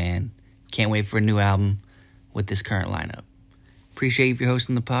him in the band. Can't wait for a new album with this current lineup. Appreciate you for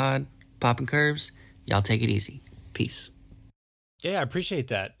hosting the pod. Poppin' Curbs. Y'all take it easy. Peace. Yeah, I appreciate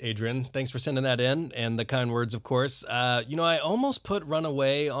that, Adrian. Thanks for sending that in and the kind words, of course. I almost put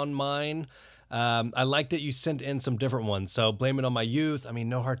Runaway on mine. I like that you sent in some different ones. So Blame It On My Youth. I mean,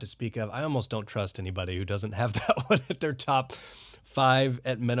 No Heart to Speak Of. I almost don't trust anybody who doesn't have that one at their top 5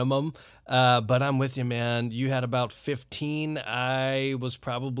 at minimum. But I'm with you, man. You had about 15. I was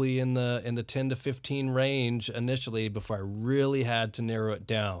probably in the 10 to 15 range initially before I really had to narrow it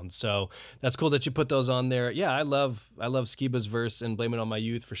down. So that's cool that you put those on there. Yeah, I love Skiba's verse and Blame It On My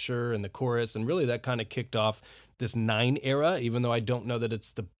Youth for sure, and the chorus, and really that kind of kicked off this 9 era, even though I don't know that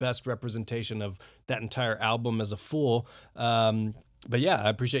it's the best representation of that entire album as a full. But yeah, I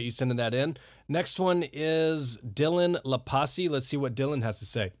appreciate you sending that in. Next one is Dylan Lapasi. Let's see what Dylan has to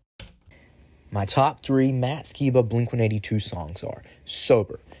say. My top 3 Matt Skiba blink-182 songs are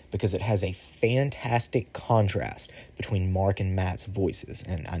Sober, because it has a fantastic contrast between Mark and Matt's voices.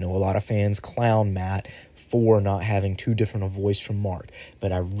 And I know a lot of fans clown Matt for not having too different a voice from Mark,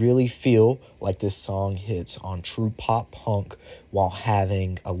 but I really feel like this song hits on true pop punk while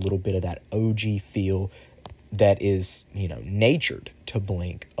having a little bit of that OG feel that is, natured to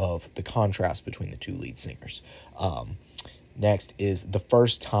Blink, of the contrast between the two lead singers. Next is The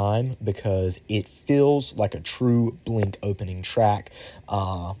First Time, because it feels like a true Blink opening track.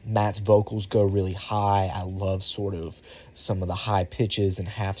 Matt's vocals go really high. I love sort of some of the high pitches and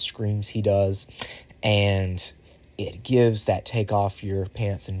half screams he does. And it gives that take off your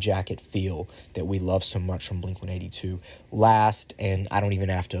pants and jacket feel that we love so much from Blink-182. Last, and I don't even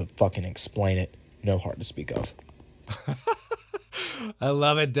have to fucking explain it, No Heart to Speak Of. I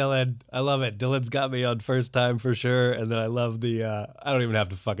love it, Dylan. I love it. Dylan's got me on first time for sure. And then I love the, I don't even have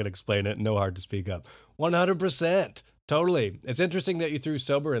to fucking explain it. No hard to speak up. 100%. Totally. It's interesting that you threw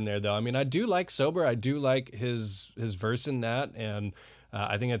Sober in there, though. I mean, I do like Sober. I do like his verse in that. And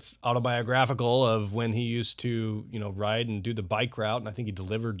I think it's autobiographical of when he used to, ride and do the bike route. And I think he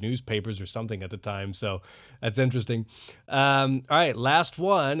delivered newspapers or something at the time. So that's interesting. All right, last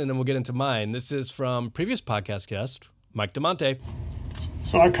one, and then we'll get into mine. This is from previous podcast guest, Mike DeMonte.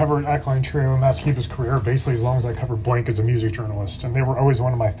 So I covered Alkaline Trio and Matt Skiba's career basically as long as I covered Blink as a music journalist. And they were always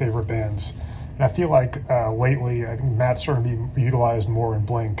one of my favorite bands. And I feel like lately, I think Matt's starting to be utilized more in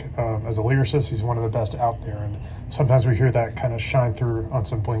Blink. As a lyricist, he's one of the best out there. And sometimes we hear that kind of shine through on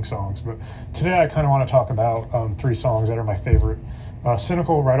some Blink songs. But today I kind of want to talk about 3 songs that are my favorite.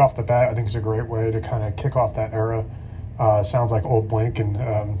 Cynical, right off the bat, I think is a great way to kind of kick off that era. Sounds like old Blink,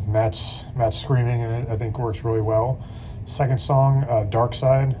 and Matt's screaming in it, I think works really well. Second song, Dark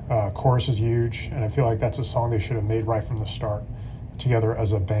Side. Chorus is huge, and I feel like that's a song they should have made right from the start together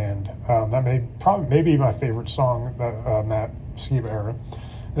as a band. That may be my favorite song, the Matt Skiba era.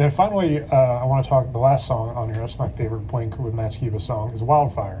 And then finally, I want to talk the last song on here. That's my favorite Blink with Matt Skiba song is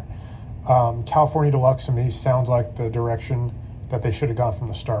Wildfire. California Deluxe to me sounds like the direction that they should have gone from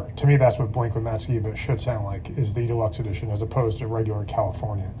the start. To me, that's what Blink with Matt Skiba should sound like, is the deluxe edition as opposed to regular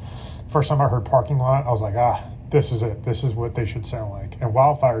California. First time I heard Parking Lot, I was like, this is it. This is what they should sound like. And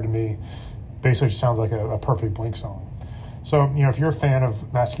Wildfire to me basically sounds like a perfect Blink song. So, if you're a fan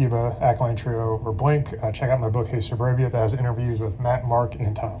of Matt Skiba, Alkaline Trio, or Blink, check out my book, Hey Suburbia, that has interviews with Matt, Mark,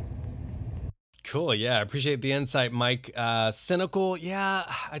 and Tom. Cool. Yeah, I appreciate the insight, Mike. Cynical.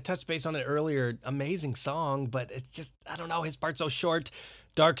 Yeah, I touched base on it earlier. Amazing song, but it's just, I don't know, his part's so short.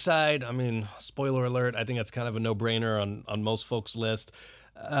 Dark Side, I mean, spoiler alert, I think that's kind of a no-brainer on most folks' list.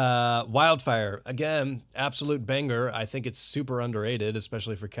 Wildfire, again, absolute banger. I think it's super underrated,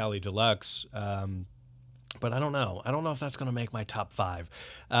 especially for Cali Deluxe. But I don't know. I don't know if that's going to make my top 5.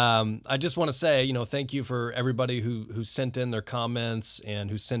 I just want to say, thank you for everybody who sent in their comments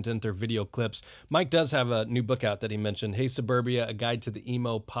and who sent in their video clips. Mike does have a new book out that he mentioned, Hey Suburbia, A Guide to the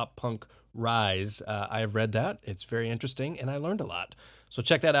Emo Pop Punk Rise. I have read that. It's very interesting, and I learned a lot. So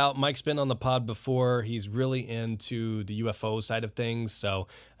check that out. Mike's been on the pod before. He's really into the UFO side of things, so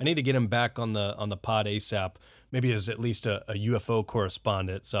I need to get him back on the pod ASAP. Maybe as at least a UFO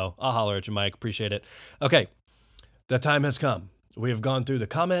correspondent. So I'll holler at you, Mike. Appreciate it. Okay, the time has come. We have gone through the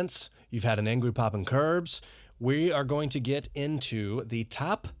comments. You've had an Angry Poppin' Curbs. We are going to get into the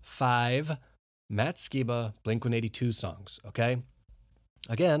top 5 Matt Skiba blink-182 songs, okay?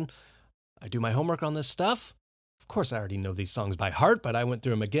 Again, I do my homework on this stuff. Of course, I already know these songs by heart, but I went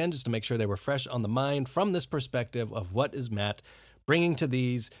through them again just to make sure they were fresh on the mind from this perspective of what is Matt bringing to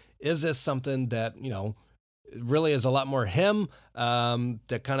these. Is this something that, really is a lot more him,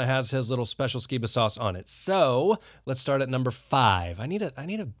 that kind of has his little special Skiba sauce on it. So let's start at number 5. I need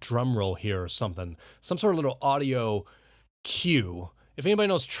a drum roll here or something, some sort of little audio cue. If anybody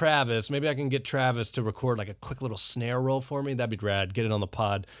knows Travis, maybe I can get Travis to record like a quick little snare roll for me. That'd be rad. Get it on the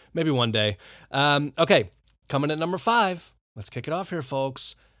pod, maybe one day. Okay, coming at number 5. Let's kick it off here,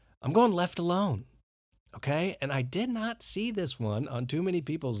 folks. I'm going Left Alone. Okay, and I did not see this one on too many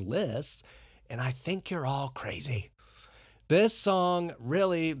people's lists. And I think you're all crazy. This song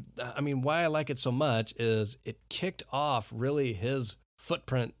really, why I like it so much is it kicked off really his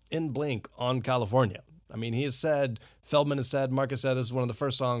footprint in Blink on California. He has said, Feldman has said, Mark has said, this is one of the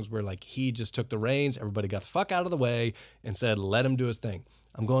first songs where he just took the reins, everybody got the fuck out of the way and said, let him do his thing.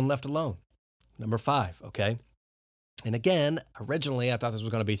 I'm going Left Alone. Number 5, okay? And again, originally I thought this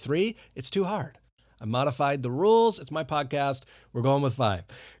was going to be 3. It's too hard. I modified the rules. It's my podcast. We're going with 5.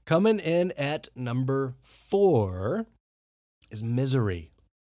 Coming in at number 4 is Misery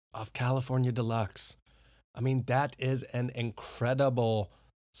off California Deluxe. That is an incredible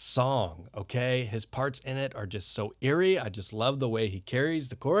song, okay? His parts in it are just so eerie. I just love the way he carries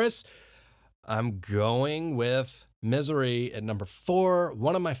the chorus. I'm going with Misery at number 4,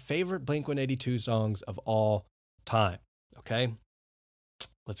 one of my favorite Blink-182 songs of all time, okay?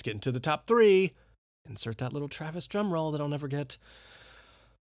 Let's get into the top 3. Insert that little Travis drum roll that I'll never get.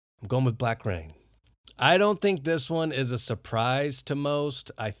 I'm going with Black Rain. I don't think this one is a surprise to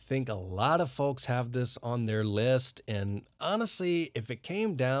most. I think a lot of folks have this on their list. And honestly, if it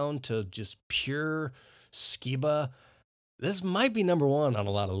came down to just pure Skiba, this might be number 1 on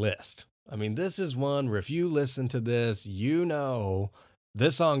a lot of lists. This is one where if you listen to this,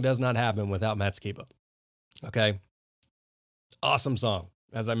 this song does not happen without Matt Skiba. Okay? Awesome song.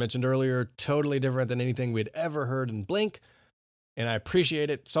 As I mentioned earlier, totally different than anything we'd ever heard in Blink, and I appreciate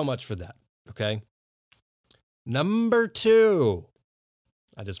it so much for that, okay? Number 2,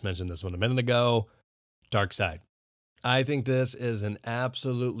 I just mentioned this one a minute ago. Dark Side. I think this is an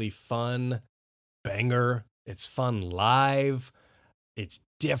absolutely fun banger. It's fun live. It's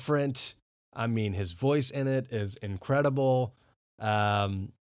different. I mean, his voice in it is incredible. They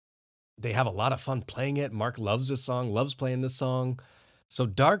have a lot of fun playing it. Mark loves this song, loves playing this song. So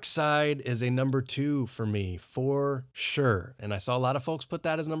Dark Side is a number 2 for me, for sure. And I saw a lot of folks put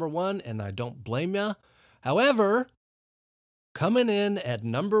that as number 1, and I don't blame you. However, coming in at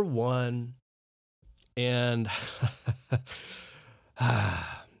number 1, and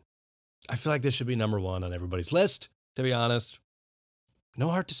I feel like this should be number 1 on everybody's list, to be honest. No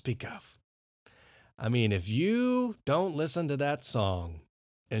Heart to Speak Of. I mean, if you don't listen to that song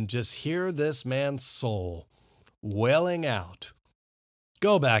and just hear this man's soul wailing out,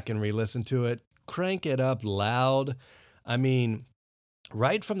 go back and re-listen to it. Crank it up loud. I mean,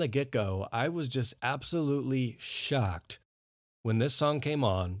 right from the get-go, I was just absolutely shocked when this song came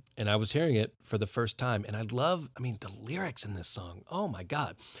on and I was hearing it for the first time. And the lyrics in this song. Oh my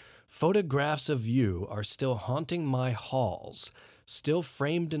God. Photographs of you are still haunting my halls, still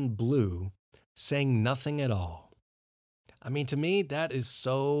framed in blue, saying nothing at all. I mean, to me, that is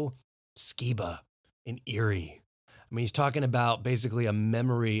so Skiba and eerie. I mean, he's talking about basically a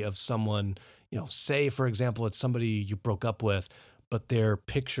memory of someone, say, for example, it's somebody you broke up with, but their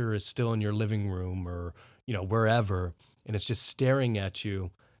picture is still in your living room or, wherever, and it's just staring at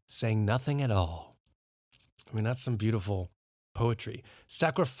you, saying nothing at all. I mean, that's some beautiful poetry.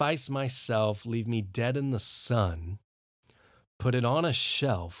 Sacrifice myself, leave me dead in the sun, put it on a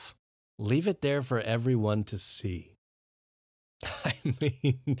shelf, leave it there for everyone to see. I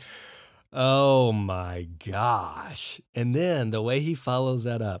mean, oh my gosh. And then the way he follows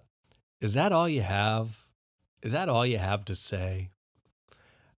that up, is that all you have? Is that all you have to say?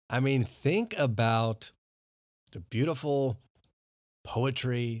 I mean, think about the beautiful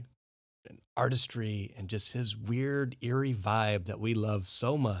poetry and artistry and just his weird, eerie vibe that we love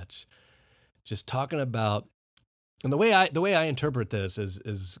so much. Just talking about, and the way I interpret this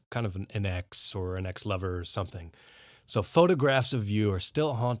is kind of an ex or an ex-lover or something. So photographs of you are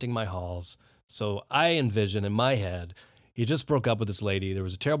still haunting my halls. So I envision in my head, he just broke up with this lady. There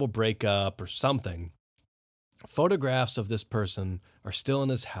was a terrible breakup or something. Photographs of this person are still in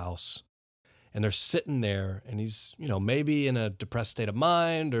his house. And they're sitting there and he's, maybe in a depressed state of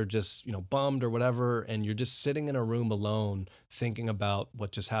mind or just, bummed or whatever. And you're just sitting in a room alone thinking about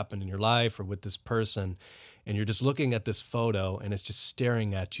what just happened in your life or with this person. And you're just looking at this photo and it's just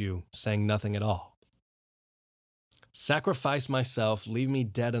staring at you, saying nothing at all. Sacrifice myself, leave me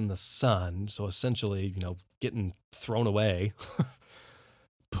dead in the sun. So essentially, getting thrown away.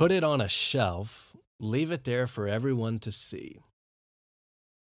 Put it on a shelf, leave it there for everyone to see.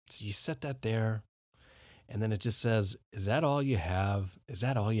 So you set that there, and then it just says, is that all you have? Is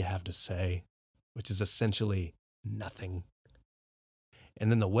that all you have to say? Which is essentially nothing. And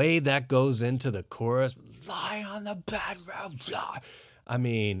then the way that goes into the chorus, lie on the bed, lie. I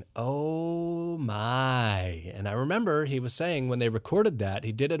mean, oh my. And I remember he was saying when they recorded that,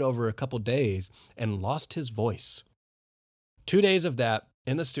 he did it over a couple days and lost his voice. 2 days of that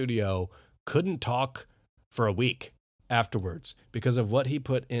in the studio, couldn't talk for a week afterwards because of what he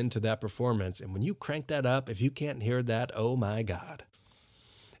put into that performance. And when you crank that up, if you can't hear that, oh my God.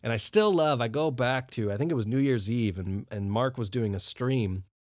 And I go back to, I think it was New Year's Eve, and Mark was doing a stream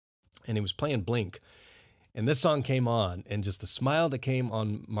and he was playing Blink. And this song came on, and just the smile that came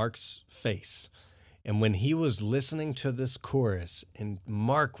on Mark's face. And when he was listening to this chorus, and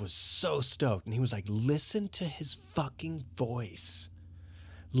Mark was so stoked, and he was like, listen to his fucking voice.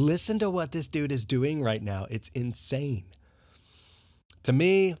 Listen to what this dude is doing right now. It's insane. To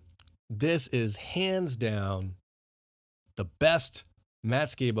me, this is hands down the best Matt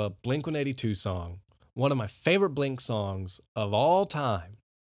Skiba blink-182 song. One of my favorite Blink songs of all time.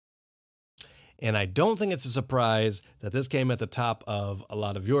 And I don't think it's a surprise that this came at the top of a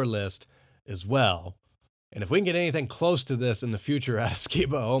lot of your list as well. And if we can get anything close to this in the future out of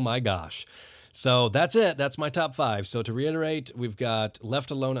Skiba, oh my gosh. So that's it. That's my top 5. So to reiterate, we've got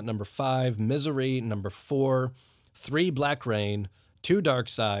Left Alone at number 5, Misery number 4, 3 Black Rain, 2 Dark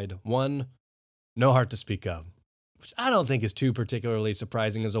Side, 1 No Heart to Speak Of, which I don't think is too particularly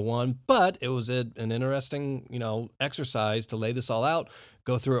surprising as a 1, but it was an interesting, exercise to lay this all out,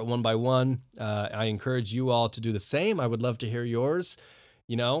 go through it one by one. I encourage you all to do the same. I would love to hear yours.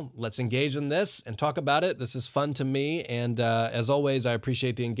 Let's engage in this and talk about it. This is fun to me. And as always, I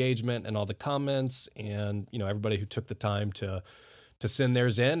appreciate the engagement and all the comments and, everybody who took the time to send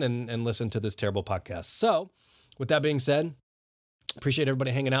theirs in and listen to this terrible podcast. So with that being said, Appreciate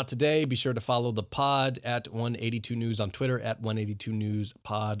everybody hanging out today. Be sure to follow the pod at 182 News on Twitter, at 182 News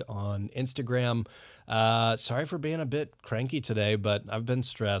Pod on Instagram. Sorry for being a bit cranky today, but I've been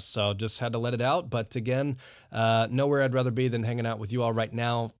stressed, so just had to let it out. But again, nowhere I'd rather be than hanging out with you all right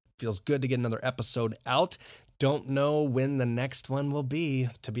now. Feels good to get another episode out. Don't know when the next one will be,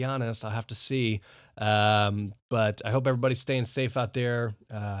 to be honest. I'll have to see. But I hope everybody's staying safe out there,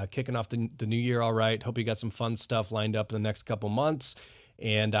 kicking off the new year all right. Hope you got some fun stuff lined up in the next couple months.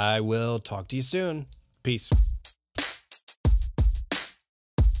 And I will talk to you soon. Peace.